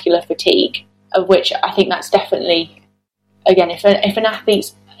muscular fatigue, of which I think that's definitely, again, if an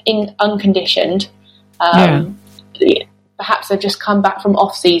athlete's unconditioned, perhaps they've just come back from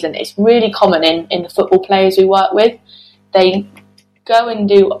off season. It's really common in the football players we work with. They go and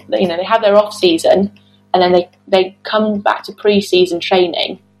do, they have their off season, and then they come back to pre-season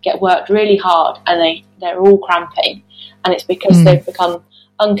training, get worked really hard, and they're all cramping, and it's because they've become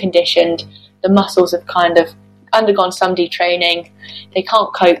unconditioned. The muscles have kind of undergone some detraining. They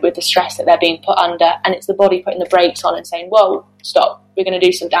can't cope with the stress that they're being put under, and it's the body putting the brakes on and saying, whoa, stop, we're going to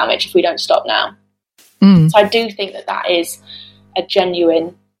do some damage if we don't stop now. So I do think that is a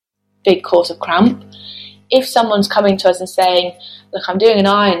genuine big cause of cramp. If someone's coming to us and saying, look, I'm doing an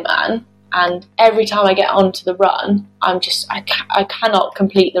Ironman, and every time I get onto the run, I cannot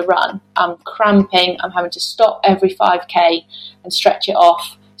complete the run. I'm cramping. I'm having to stop every 5K and stretch it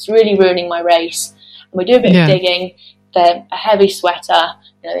off. It's really ruining my race. And we do a bit of digging. They're a heavy sweater.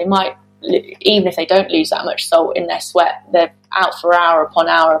 They might, even if they don't lose that much salt in their sweat, they're out for hour upon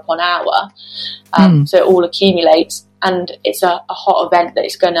hour upon hour. So it all accumulates, and it's a hot event that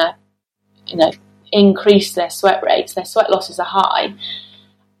is going to, increase their sweat rates. Their sweat losses are high.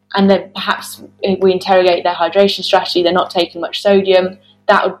 And then perhaps if we interrogate their hydration strategy, they're not taking much sodium.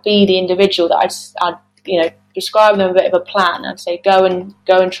 That would be the individual that I'd describe them a bit of a plan and say, go and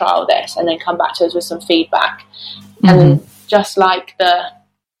trial this, and then come back to us with some feedback. And just like the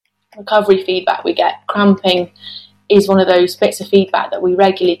recovery feedback we get, cramping is one of those bits of feedback that we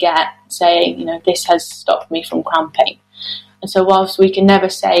regularly get saying, this has stopped me from cramping. And so whilst we can never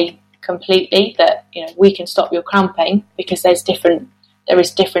say completely that, we can stop your cramping, because there is different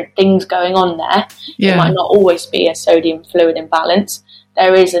things going on there. It might not always be a sodium fluid imbalance.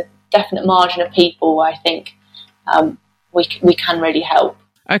 There is a definite margin of people where I think we can really help.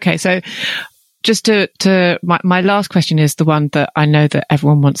 Okay, so just to my last question is the one that I know that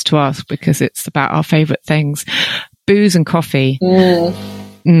everyone wants to ask, because it's about our favourite things: booze and coffee.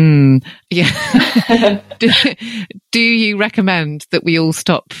 Yeah. Do you recommend that we all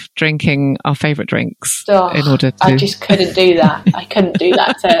stop drinking our favourite drinks in order to... I just couldn't do that. I couldn't do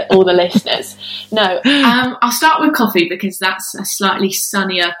that to all the listeners. No. I'll start with coffee, because that's a slightly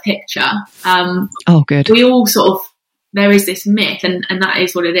sunnier picture. Oh, good. We all there is this myth, and that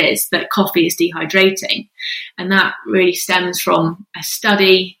is what it is, that coffee is dehydrating. And that really stems from a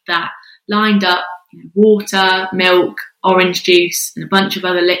study that lined up water, milk, orange juice, and a bunch of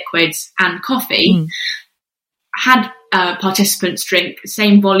other liquids and coffee, had participants drink the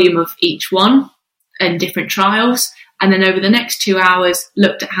same volume of each one in different trials, and then over the next 2 hours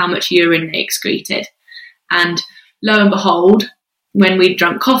looked at how much urine they excreted. And lo and behold, when we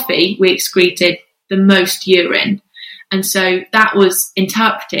drank coffee, we excreted the most urine. And so that was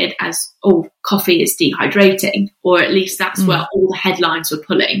interpreted as, oh, coffee is dehydrating, or at least that's where all the headlines were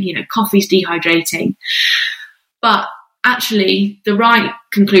pulling, coffee's dehydrating. But actually, the right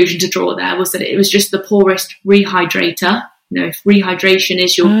conclusion to draw there was that it was just the poorest rehydrator. If rehydration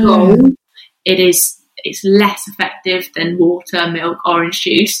is your goal, it's less effective than water, milk, orange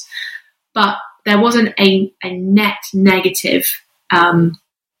juice. But there wasn't a net negative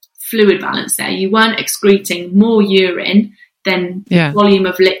fluid balance there. You weren't excreting more urine than the volume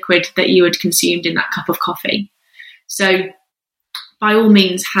of liquid that you had consumed in that cup of coffee. So by all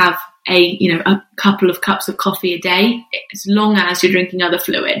means have a couple of cups of coffee a day, as long as you're drinking other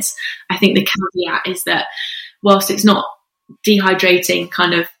fluids. I think the caveat is that whilst it's not dehydrating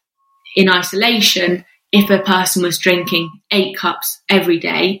kind of in isolation, if a person was drinking 8 cups every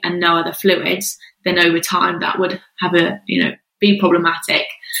day and no other fluids, then over time that would have be problematic.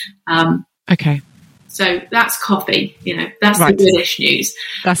 Okay. So that's coffee, that's the goodish news.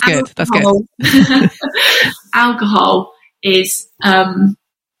 That's good. That's good. Alcohol is, that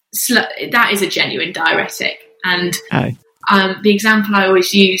is a genuine diuretic. And the example I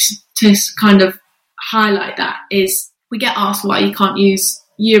always use to kind of highlight that is we get asked why you can't use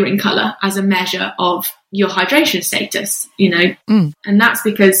urine colour as a measure of your hydration status, and that's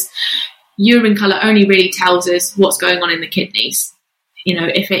because urine colour only really tells us what's going on in the kidneys.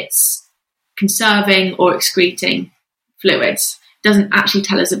 If it's conserving or excreting fluids, it doesn't actually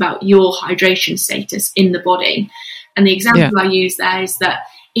tell us about your hydration status in the body. And the example I use there is that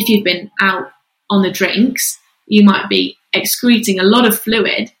if you've been out on the drinks, you might be excreting a lot of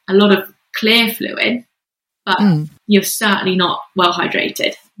fluid, a lot of clear fluid, but you're certainly not well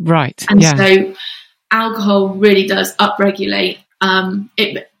hydrated. Right. And so alcohol really does upregulate.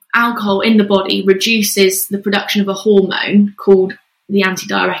 Alcohol in the body reduces the production of a hormone called the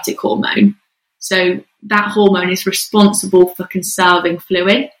antidiuretic hormone. So that hormone is responsible for conserving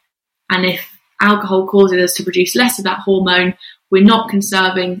fluid. And if alcohol causes us to produce less of that hormone, we're not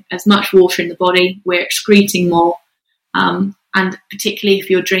conserving as much water in the body, we're excreting more. And particularly if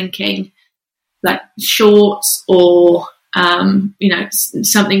you're drinking like shorts or,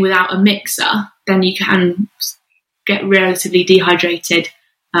 something without a mixer, then you can get relatively dehydrated.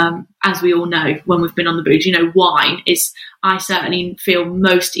 As we all know, when we've been on the booze, wine is, I certainly feel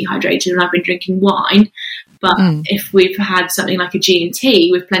most dehydrated when I've been drinking wine. But if we've had something like a G&T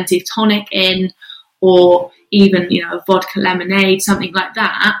with plenty of tonic in, or even, a vodka lemonade, something like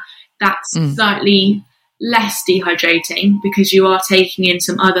that, that's slightly less dehydrating because you are taking in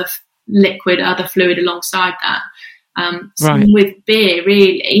some other liquid, other fluid alongside that. With beer,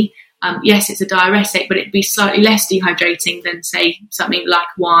 really, yes, it's a diuretic, but it'd be slightly less dehydrating than, say, something like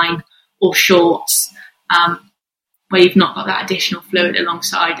wine or shorts, where you've not got that additional fluid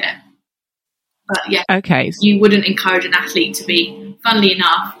alongside it. But you wouldn't encourage an athlete to be, funnily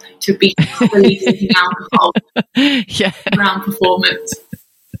enough, to be fully drinking alcohol around performance.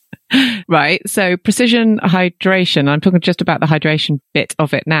 Right. So precision hydration, I'm talking just about the hydration bit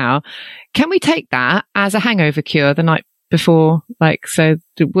of it now. Can we take that as a hangover cure the night before?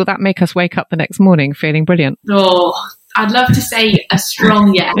 Will that make us wake up the next morning feeling brilliant? Oh, I'd love to say a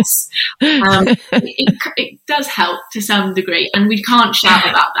strong yes. It does help to some degree, and we can't shout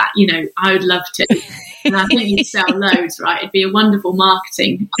about that. I would love to. And I think you'd sell loads, right? It'd be a wonderful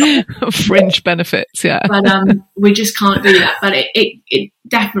marketing. Fringe benefits, yeah. But we just can't do that. But it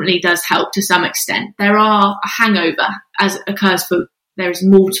definitely does help to some extent. There are a hangover as occurs for, there's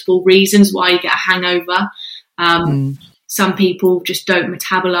multiple reasons why you get a hangover. Some people just don't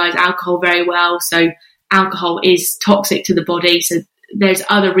metabolize alcohol very well. So alcohol is toxic to the body. So there's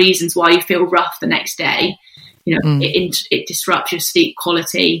other reasons why you feel rough the next day. It disrupts your sleep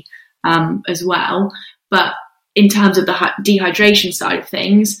quality as well. But in terms of the dehydration side of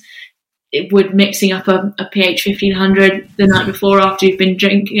things, it would mixing up a pH 1500 the night before after you've been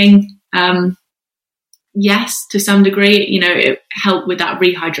drinking. Yes, to some degree, it helped with that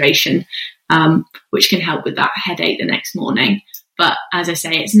rehydration, which can help with that headache the next morning. But as I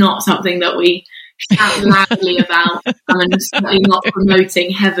say, it's not something that we shout loudly about, and certainly not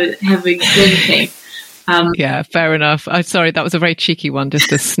promoting heavy drinking. Fair enough. I'm sorry, that was a very cheeky one just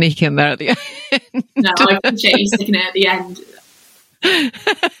to sneak in there at the end. No, I appreciate you sticking it at the end.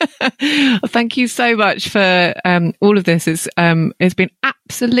 Thank you so much for all of this. It's been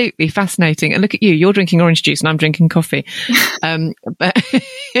absolutely fascinating. And look at you, you're drinking orange juice and I'm drinking coffee. But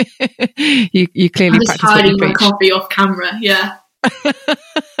you clearly practice hiding my coffee off camera. Yeah.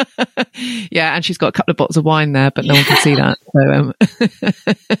 Yeah, and she's got a couple of bottles of wine there, but no one can see that.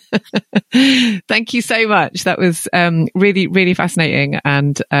 So, thank you so much. That was really, really fascinating,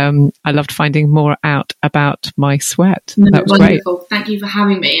 and I loved finding more out about my sweat. That was wonderful. Great. Thank you for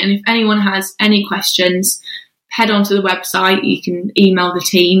having me. And if anyone has any questions, head onto the website. You can email the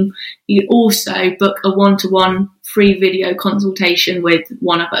team. You also book a one-to-one free video consultation with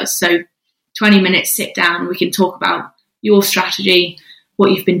one of us. So 20 minutes, sit down, we can talk about your strategy,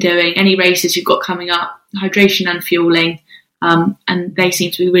 what you've been doing, any races you've got coming up, hydration and fueling, and they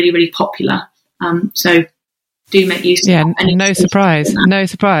seem to be really, really popular. So do make use of that. Yeah, no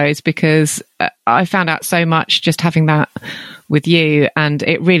surprise, because I found out so much just having that with you, and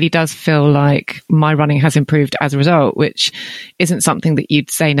it really does feel like my running has improved as a result, which isn't something that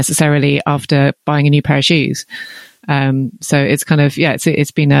you'd say necessarily after buying a new pair of shoes. So it's kind of,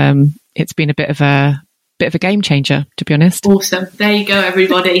 it's been a bit of a game changer, to be honest. Awesome. There you go,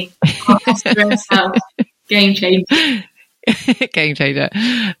 everybody. Game changer. Game changer.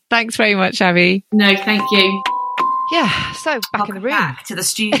 Thanks very much, Abby. No, thank you. Yeah, so Welcome in the room. Back to the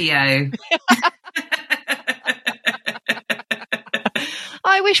studio.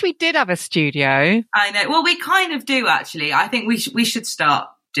 I wish we did have a studio. I know. Well, we kind of do, actually. I think we should start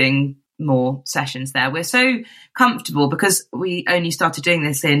doing more sessions there. We're so comfortable because we only started doing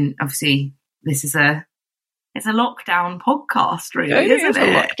this obviously, this is it's a lockdown podcast, really, isn't it? It's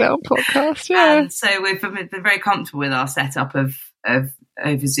a lockdown podcast, yeah. And so we've been very comfortable with our setup of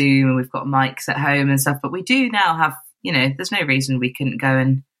over Zoom, and we've got mics at home and stuff. But we do now have, there's no reason we couldn't go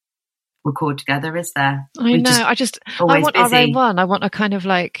and record together, is there? I know. I want our own one. I want a kind of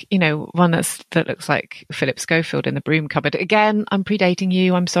like, one that looks like Philip Schofield in the broom cupboard. Again, I'm predating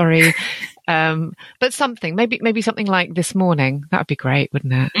you. I'm sorry. But something, maybe something like this morning. That would be great,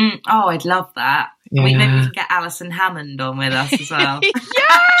 wouldn't it? Oh, I'd love that. Yeah. Maybe we can get Alison Hammond on with us as well.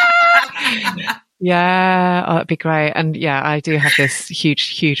 Yeah. Yeah, that'd be great. And yeah, I do have this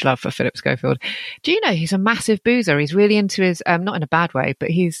huge love for Philip Schofield. Do you know he's a massive boozer? He's really into his, not in a bad way,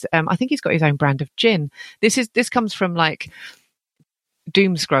 but he's, I think he's got his own brand of gin. This comes from like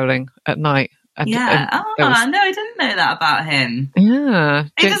doom scrolling at night. No, I didn't know that about him. Yeah.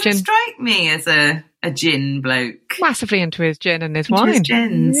 He doesn't strike me as a gin bloke. Massively into his gin and his wine. His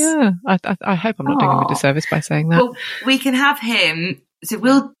gins. Yeah. I hope I'm not doing him a disservice by saying that. Well, we can have him. So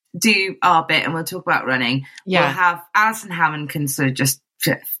we'll do our bit and we'll talk about running. Yeah. We'll have Alison Hammond can sort of just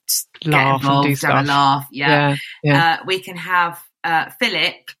laugh and do stuff. Have a laugh. Yeah. Yeah. We can have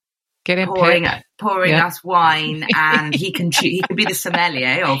Philip get in pouring us wine, and he can be the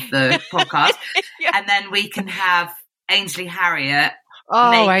sommelier of the podcast. Yeah. And then we can have Ainsley Harriott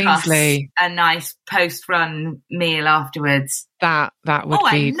make Ainsley. us a nice post-run meal afterwards. That would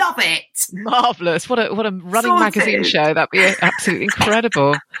be. I love it. Marvellous. What a running magazine show. That'd be absolutely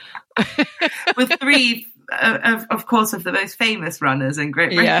incredible. With three, of course, of the most famous runners in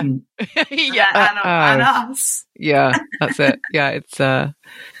Great Britain. Yeah. And us. Yeah, that's it. Yeah, it's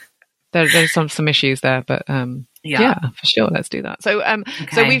there's some issues there, but yeah, for sure. Let's do that. So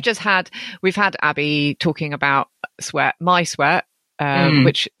so we've had Abby talking about my sweat.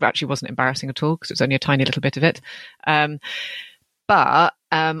 Which actually wasn't embarrassing at all because it was only a tiny little bit of it. But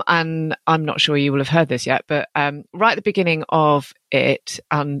and I'm not sure you will have heard this yet, but right at the beginning of it,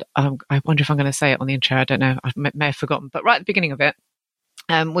 and I wonder if I'm going to say it on the intro. I don't know. I may have forgotten. But right at the beginning of it,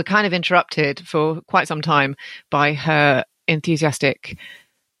 we're kind of interrupted for quite some time by her enthusiastic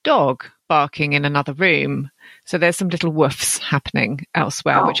dog barking in another room. So there's some little woofs happening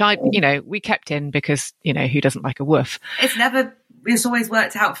elsewhere, which we kept in because, who doesn't like a woof? It's always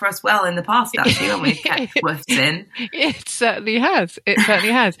worked out for us well in the past, actually, when we've kept woofs in. It certainly has.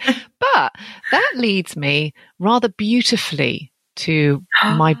 But that leads me rather beautifully to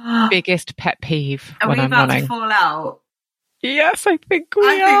my biggest pet peeve when I'm running. Are we about to fall out? Yes, I think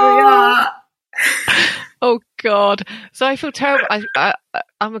we are. Oh, God. So I feel terrible.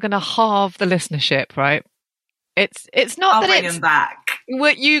 I'm going to halve the listenership, right? It's not I'll that bring it's him back.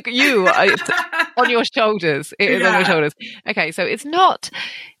 Well, you on your shoulders. It is on your shoulders. Okay, so it's not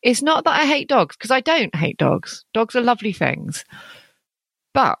that I hate dogs, because I don't hate dogs. Dogs are lovely things.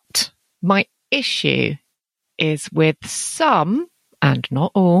 But my issue is with some, and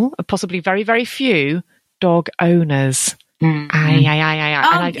not all, possibly very, very few dog owners. Mm-hmm.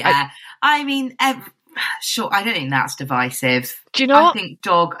 I mean, sure, I don't think that's divisive. Do you know what? I think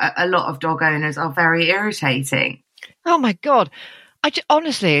a lot of dog owners are very irritating. Oh my God.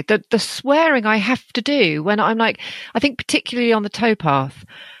 Honestly, the swearing I have to do when I'm like, I think particularly on the towpath,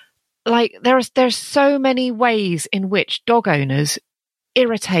 like there's so many ways in which dog owners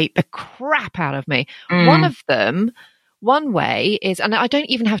irritate the crap out of me. One of them One way is, and I don't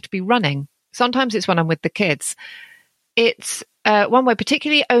even have to be running. Sometimes it's when I'm with the kids. It's one way,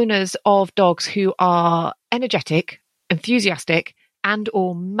 particularly owners of dogs who are energetic, enthusiastic, and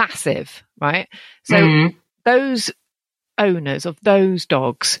or massive, right? So those owners of those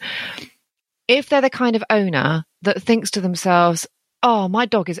dogs, if they're the kind of owner that thinks to themselves, oh, my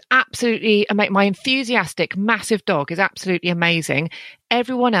dog is absolutely amazing, my enthusiastic, massive dog is absolutely amazing,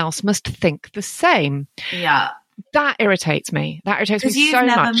 everyone else must think the same. Yeah. That irritates me. That irritates me so much.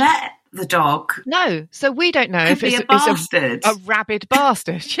 Because you've never met the dog. No, so we don't know if it's a rabid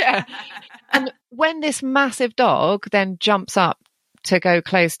bastard. Yeah. And when this massive dog then jumps up to go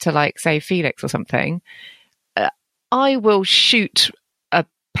close to, like, say, Felix or something, I will shoot a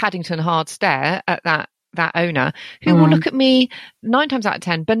Paddington hard stare at that owner, who will look at me 9 times out of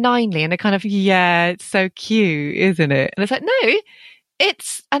 10 benignly and a kind of, yeah, it's so cute, isn't it? And it's like, no,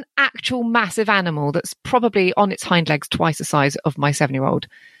 it's an actual massive animal that's probably on its hind legs twice the size of my 7-year-old.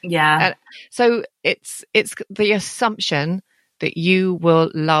 Yeah. So it's the assumption that you will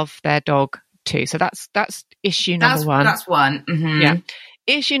love their dog too. So that's issue number one. That's one. Mm-hmm. Yeah.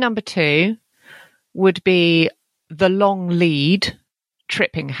 Issue number 2 would be the long lead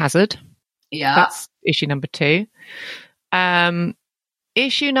tripping hazard. Yeah. That's issue number 2.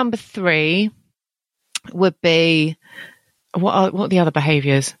 Issue number 3 would be, what are the other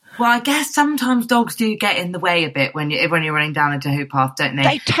behaviours? Well, I guess sometimes dogs do get in the way a bit when you're running down a towpath, don't they?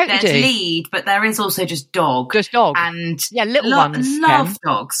 They totally do. There's lead, but there is also just dog. Just dog. And yeah, little ones. Love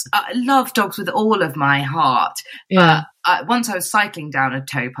dogs. I love dogs with all of my heart. Yeah. But once I was cycling down a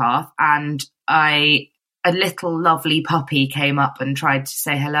towpath and a little lovely puppy came up and tried to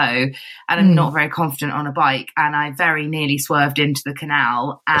say hello, and I'm not very confident on a bike, and I very nearly swerved into the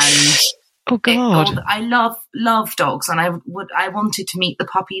canal. And oh God, I love dogs, and I wanted to meet the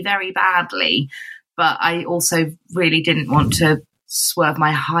puppy very badly, but I also really didn't want to swerve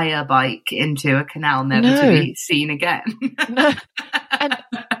my hire bike into a canal never to be seen again. No.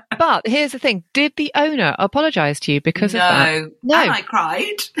 But here's the thing: did the owner apologise to you because of that? No, and I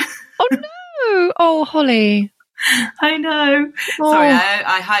cried. Oh no. Oh, Holly. I know. Oh. Sorry,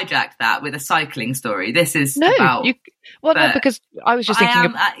 I hijacked that with a cycling story. This is about... no, because I was just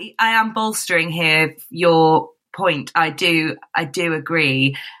thinking... I am bolstering here your point. I do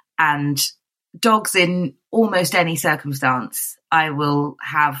agree. And dogs in almost any circumstance, I will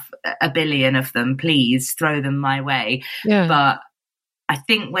have a billion of them. Please throw them my way. Yeah. But I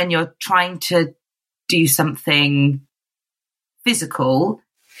think when you're trying to do something physical...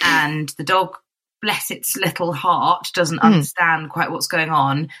 and the dog, bless its little heart, doesn't understand quite what's going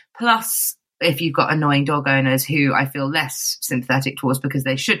on. Plus, if you've got annoying dog owners who I feel less sympathetic towards because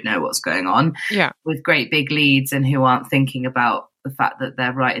they should know what's going on, with great big leads and who aren't thinking about the fact that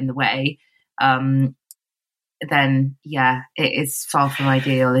they're right in the way, then, yeah, it is far from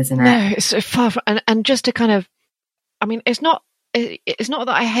ideal, isn't it? No, it's far from... And just to kind of... I mean, it's not that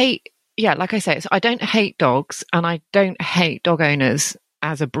I hate... Yeah, like I say, I don't hate dogs and I don't hate dog owners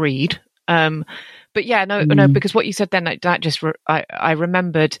as a breed, but yeah, no, because what you said then, that just I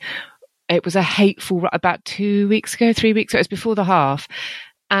remembered it was a hateful about 3 weeks ago, it was before the half,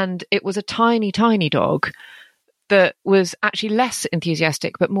 and it was a tiny dog that was actually less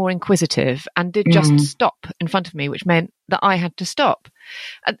enthusiastic but more inquisitive and did just stop in front of me, which meant that I had to stop,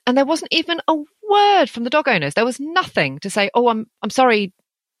 and there wasn't even a word from the dog owners. There was nothing to say, oh, I'm sorry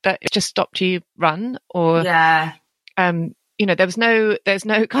that it just stopped you run, or you know, there's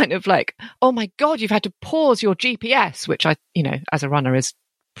no kind of like, oh my God, you've had to pause your GPS, which I, you know, as a runner is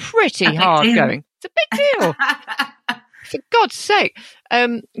pretty hard going. It's a big deal. For God's sake.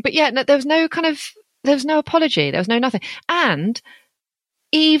 But yeah, no, there was no apology. There was no nothing. And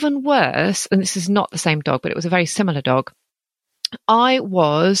even worse, and this is not the same dog, but it was a very similar dog. I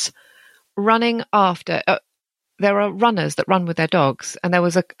was running after, there are runners that run with their dogs. And there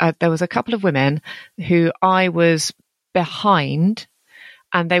was a couple of women who I was behind,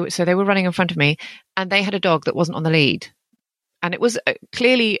 and they were running in front of me, and they had a dog that wasn't on the lead, and it was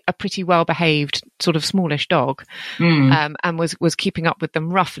clearly a pretty well behaved sort of smallish dog, and was keeping up with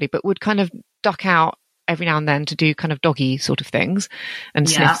them roughly, but would kind of duck out every now and then to do kind of doggy sort of things and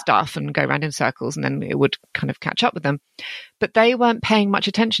sniff stuff and go around in circles, and then it would kind of catch up with them, but they weren't paying much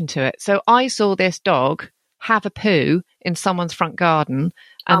attention to it. So I saw this dog have a poo in someone's front garden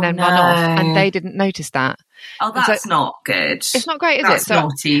and run off, and they didn't notice that. Oh, that's not good. It's not great, is that's it? That's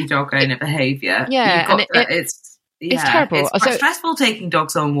naughty dog owner behaviour. Yeah, and it's terrible. It's quite stressful taking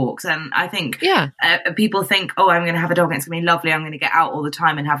dogs on walks, and I think people think, oh, I'm going to have a dog and it's going to be lovely, I'm going to get out all the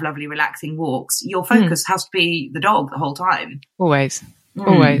time and have lovely relaxing walks. Your focus has to be the dog the whole time. Always.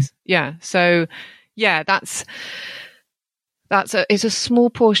 Yeah. So, yeah, that's It's a small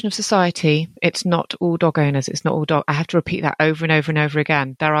portion of society. It's not all dog owners. It's not all dog. I have to repeat that over and over and over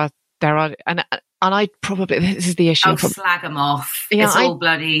again. There are, and I probably, this is the issue. I'll slag them off. Yeah, it's all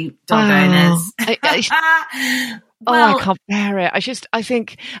bloody dog owners. I can't bear it. I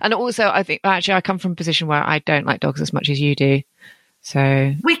think actually I come from a position where I don't like dogs as much as you do.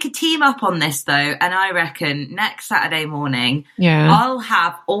 So we could team up on this though, and I reckon next Saturday morning, I'll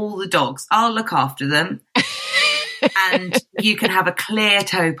have all the dogs. I'll look after them. And you can have a clear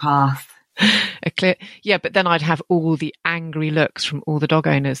towpath. But then I'd have all the angry looks from all the dog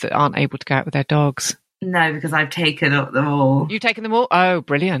owners that aren't able to go out with their dogs. No, because I've taken up them all. You've taken them all? Oh,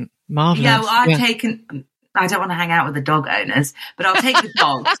 brilliant. Marvellous. Yeah, well, I've taken... I don't want to hang out with the dog owners, but I'll take the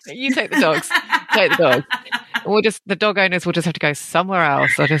dogs. You take the dogs. Take the dogs. The dog owners will just have to go somewhere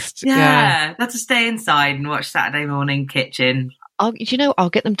else. They'll have to stay inside and watch Saturday Morning Kitchen. I'll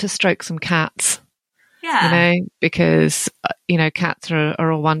get them to stroke some cats. Yeah. Because, cats are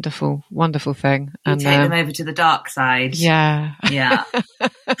a wonderful, wonderful thing. You take them over to the dark side. Yeah. Yeah.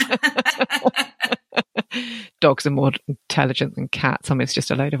 Dogs are more intelligent than cats. I mean, it's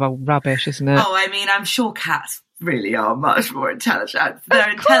just a load of old rubbish, isn't it? Oh, I mean, I'm sure cats really are much more intelligent.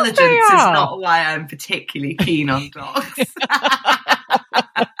 Their intelligence is not why I'm particularly keen on dogs.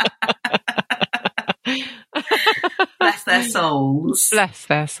 Bless their souls. Bless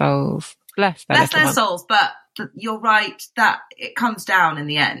their souls. Bless their souls, but you're right that it comes down in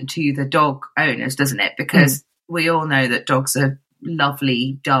the end to the dog owners, doesn't it? Because we all know that dogs are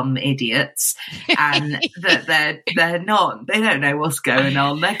lovely, dumb idiots, and that they don't know what's going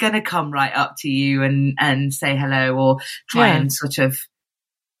on. They're going to come right up to you and say hello, or try and sort of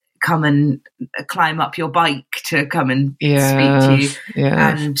come and climb up your bike to come and speak to you.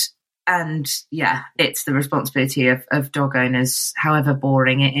 Yeah. And it's the responsibility of dog owners, however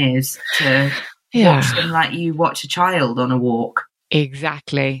boring it is, to watch them like you watch a child on a walk.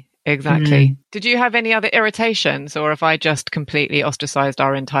 Exactly. Did you have any other irritations, or have I just completely ostracized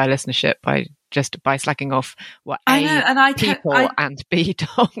our entire listenership by slacking off people and B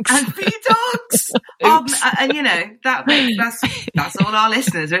dogs? And B dogs! That's all our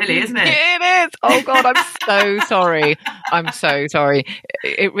listeners, really, isn't it? It is! Oh God, I'm so sorry. I'm so sorry.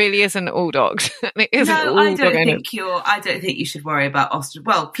 It really isn't all dogs. It isn't all I don't think you should worry about ostracizing.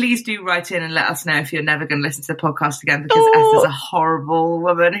 Well, please do write in and let us know if you're never going to listen to the podcast again, because Esther's a horrible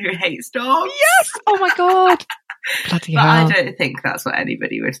woman who hates dogs. Yes! Oh my God. Bloody hell. I don't think that's what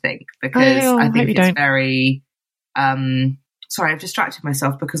anybody would think, because I think it's very sorry, I've distracted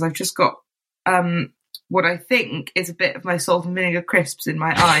myself because I've just got what I think is a bit of my salt and vinegar crisps in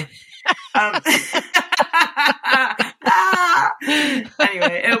my eye.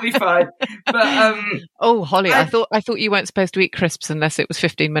 Anyway, it'll be fine. But Holly, I thought you weren't supposed to eat crisps unless it was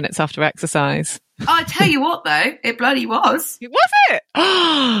 15 minutes after exercise. I tell you what though, it bloody was. Was it?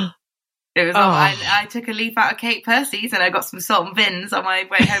 It was. I took a leaf out of Kate Percy's and I got some salt and vins on my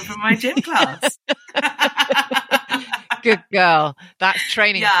way home from my gym class. Good girl. That's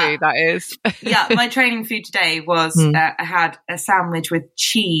training food, that is. Yeah, my training food today was I had a sandwich with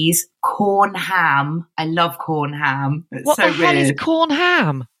cheese, corn ham. I love corn ham. It's what so the hell weird. is corn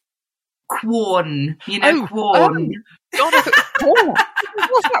ham? Quorn. Quorn. God, I thought corn.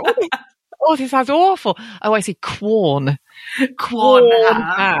 What's that? Oh, this sounds awful. Oh, I see. Quorn. Quorn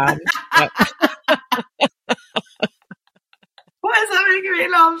ham. Why is that making me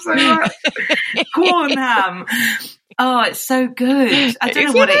laugh so much? Corn ham. Oh, it's so good. I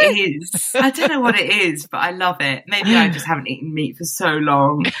don't know what it is. I don't know what it is, but I love it. Maybe I just haven't eaten meat for so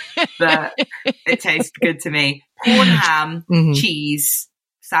long that it tastes good to me. Corn ham, cheese,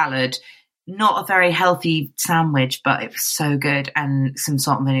 salad. Not a very healthy sandwich, but it was so good. And some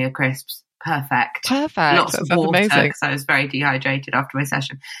salt and vinegar crisps. Perfect. Lots of water because I was very dehydrated after my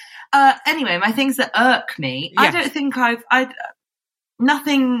session. Anyway, my things that irk me, yes. I don't think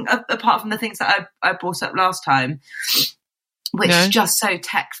nothing apart from the things that I brought up last time, which is just so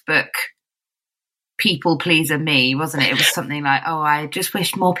textbook people pleaser me, wasn't it? It was something like, I just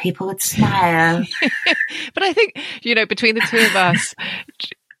wish more people would smile. But I think, between the two of us,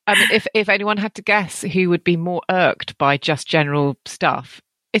 I mean, if anyone had to guess who would be more irked by just general stuff,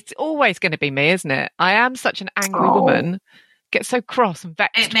 it's always going to be me, isn't it? I am such an angry woman. Get so cross and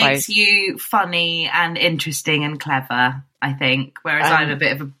vexed. It makes you funny and interesting and clever, I think. Whereas I'm a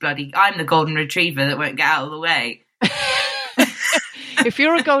bit of I'm the golden retriever that won't get out of the way. If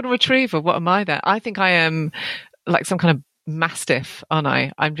you're a golden retriever, what am I then? I think I am like some kind of mastiff, aren't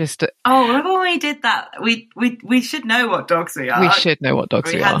I? I'm just. Remember when we did that? We should know what dogs we are. We should know what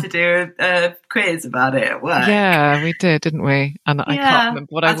dogs we are. We had to do a quiz about it at work. Yeah, we did, didn't we? And I can't remember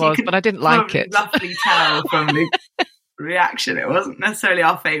what I was, but I didn't like it. Roughly tell from the reaction. It wasn't necessarily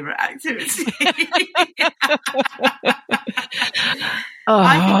our favourite activity.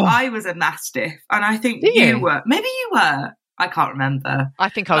 I think I was a mastiff, and I think you were. Maybe you were. I can't remember. I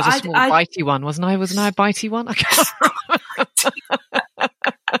think I was a small bitey one, wasn't I? Wasn't I a bitey one? I can't remember.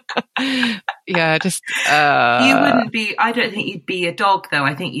 Yeah, just... You wouldn't be... I don't think you'd be a dog, though.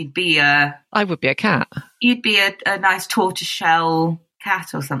 I think you'd be a... I would be a cat. You'd be a nice tortoiseshell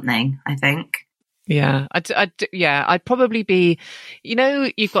cat or something, I think. Yeah, I'd probably be... You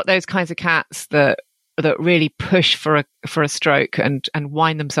know, you've got those kinds of cats that really push for a stroke and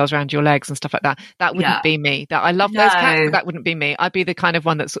wind themselves around your legs and stuff like that. That wouldn't be me. That I love those cats, but that wouldn't be me. I'd be the kind of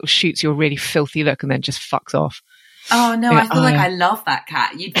one that sort of shoots you a really filthy look and then just fucks off. Oh no, I feel like I love that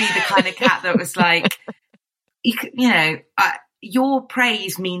cat. You'd be the kind of cat that was like, your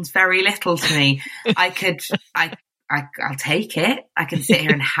praise means very little to me. I'll take it. I can sit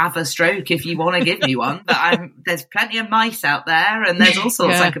here and have a stroke if you want to give me one. But there's plenty of mice out there, and there's all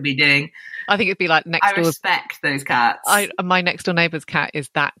sorts I could be doing. I think it'd be like next door. I respect those cats. My next door neighbour's cat is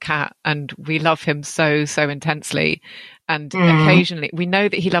that cat, and we love him so intensely. And occasionally, we know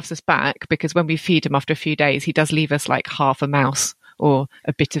that he loves us back because when we feed him after a few days, he does leave us like half a mouse or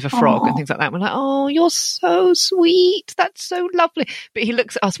a bit of a frog and things like that. We're like, oh, you're so sweet. That's so lovely. But he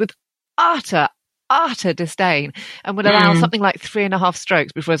looks at us with utter disdain and would allow something like 3.5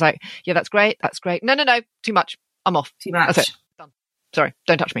 strokes before he's like, yeah, that's great. No, too much. I'm off. Too much. That's it. Done. Sorry,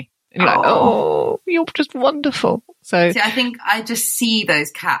 don't touch me. And you're like, oh, you're just wonderful. So see, I think I just see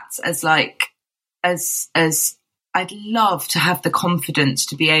those cats as like, as I'd love to have the confidence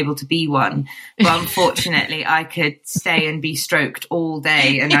to be able to be one. But unfortunately, I could stay and be stroked all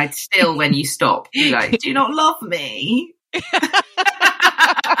day and I'd still, when you stop, be like, do you not love me?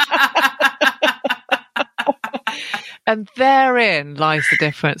 And therein lies the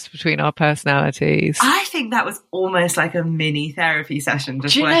difference between our personalities. I think that was almost like a mini therapy session,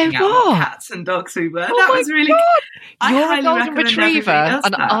 just working out what cats and dogs we were. That was really good. You're a golden retriever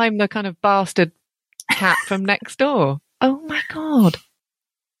and I'm the kind of bastard cat from next door. Oh my God.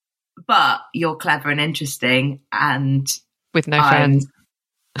 But you're clever and interesting and with no friends.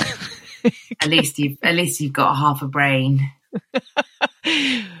 At least you've got half a brain.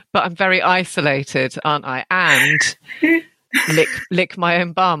 But I'm very isolated, aren't I? And lick my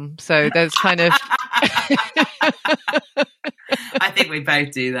own bum. So there's kind of I think we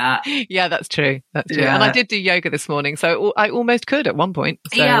both do that. Yeah, that's true. Yeah. And I did do yoga this morning, so I almost could at one point.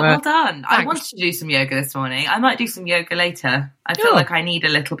 So, yeah, well done. Thanks. I wanted to do some yoga this morning. I might do some yoga later. I feel like I need a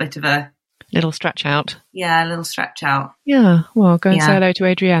little bit of a little stretch out. Yeah, a little stretch out. Yeah, well, go and say hello to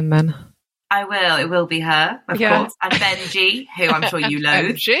Adrienne then. I will. It will be her, of course. And Benji, who I'm sure you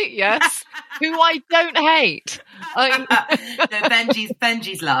loathe. Benji, yes. Who I don't hate. No,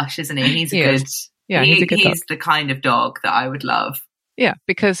 Benji's lush, isn't he? He's a good... Yeah, he's the kind of dog that I would love. Yeah,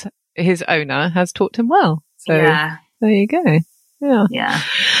 because his owner has taught him well. So yeah. There you go. Yeah.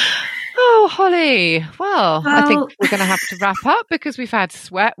 Oh, Holly. Well, I think we're going to have to wrap up because we've had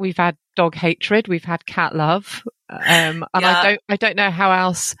sweat, we've had dog hatred, we've had cat love. And I don't know how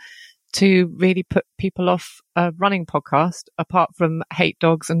else to really put people off a running podcast apart from hate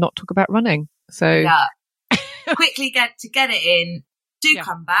dogs and not talk about running. So quickly get it in. Do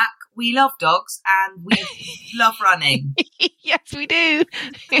come back. We love dogs and we love running. Yes, we do.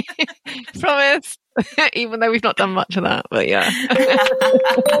 Promise. Even though we've not done much of that, but yeah.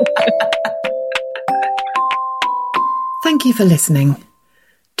 Thank you for listening.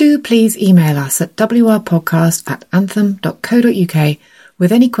 Do please email us at wrpodcast@anthem.co.uk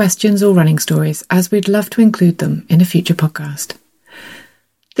with any questions or running stories, as we'd love to include them in a future podcast.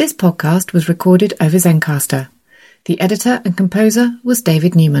 This podcast was recorded over Zencastr. The editor and composer was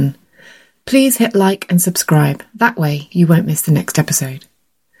David Newman. Please hit like and subscribe. That way you won't miss the next episode.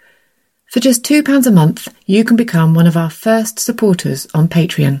 For just £2 a month, you can become one of our first supporters on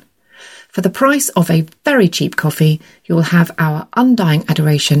Patreon. For the price of a very cheap coffee, you'll have our undying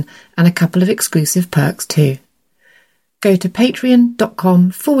adoration and a couple of exclusive perks too. Go to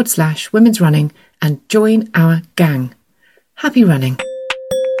patreon.com/women's running and join our gang. Happy running.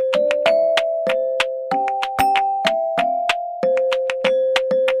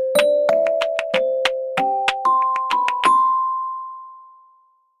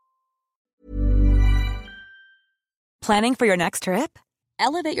 Planning for your next trip?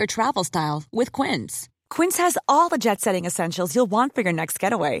 Elevate your travel style with Quince. Quince has all the jet-setting essentials you'll want for your next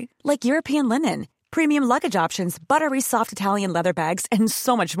getaway, like European linen, premium luggage options, buttery soft Italian leather bags, and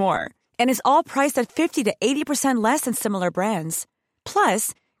so much more. And is all priced at 50 to 80% less than similar brands.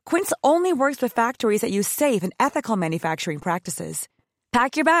 Plus, Quince only works with factories that use safe and ethical manufacturing practices.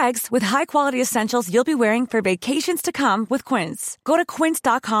 Pack your bags with high-quality essentials you'll be wearing for vacations to come with Quince. Go to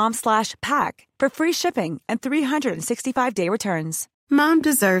quince.com/pack for free shipping and 365-day returns. Mom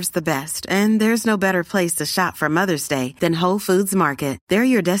deserves the best, and there's no better place to shop for Mother's Day than Whole Foods Market. They're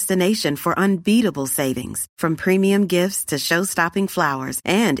your destination for unbeatable savings, from premium gifts to show-stopping flowers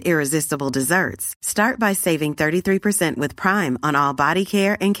and irresistible desserts. Start by saving 33% with Prime on all body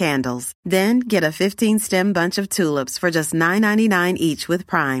care and candles. Then get a 15-stem bunch of tulips for just $9.99 each with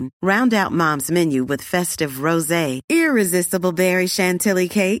Prime. Round out Mom's menu with festive rosé, irresistible berry chantilly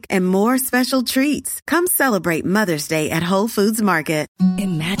cake, and more special treats. Come celebrate Mother's Day at Whole Foods Market.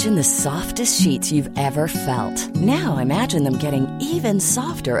 Imagine the softest sheets you've ever felt. Now imagine them getting even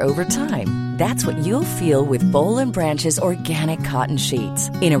softer over time. That's what you'll feel with Boll & Branch's organic cotton sheets.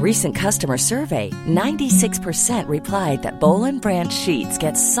 In a recent customer survey, 96% replied that Boll & Branch sheets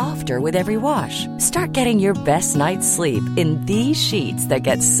get softer with every wash. Start getting your best night's sleep in these sheets that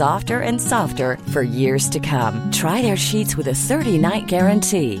get softer and softer for years to come. Try their sheets with a 30-night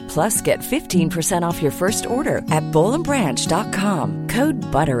guarantee. Plus, get 15% off your first order at bollandbranch.com. Code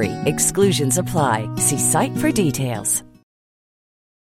BUTTERY. Exclusions apply. See site for details.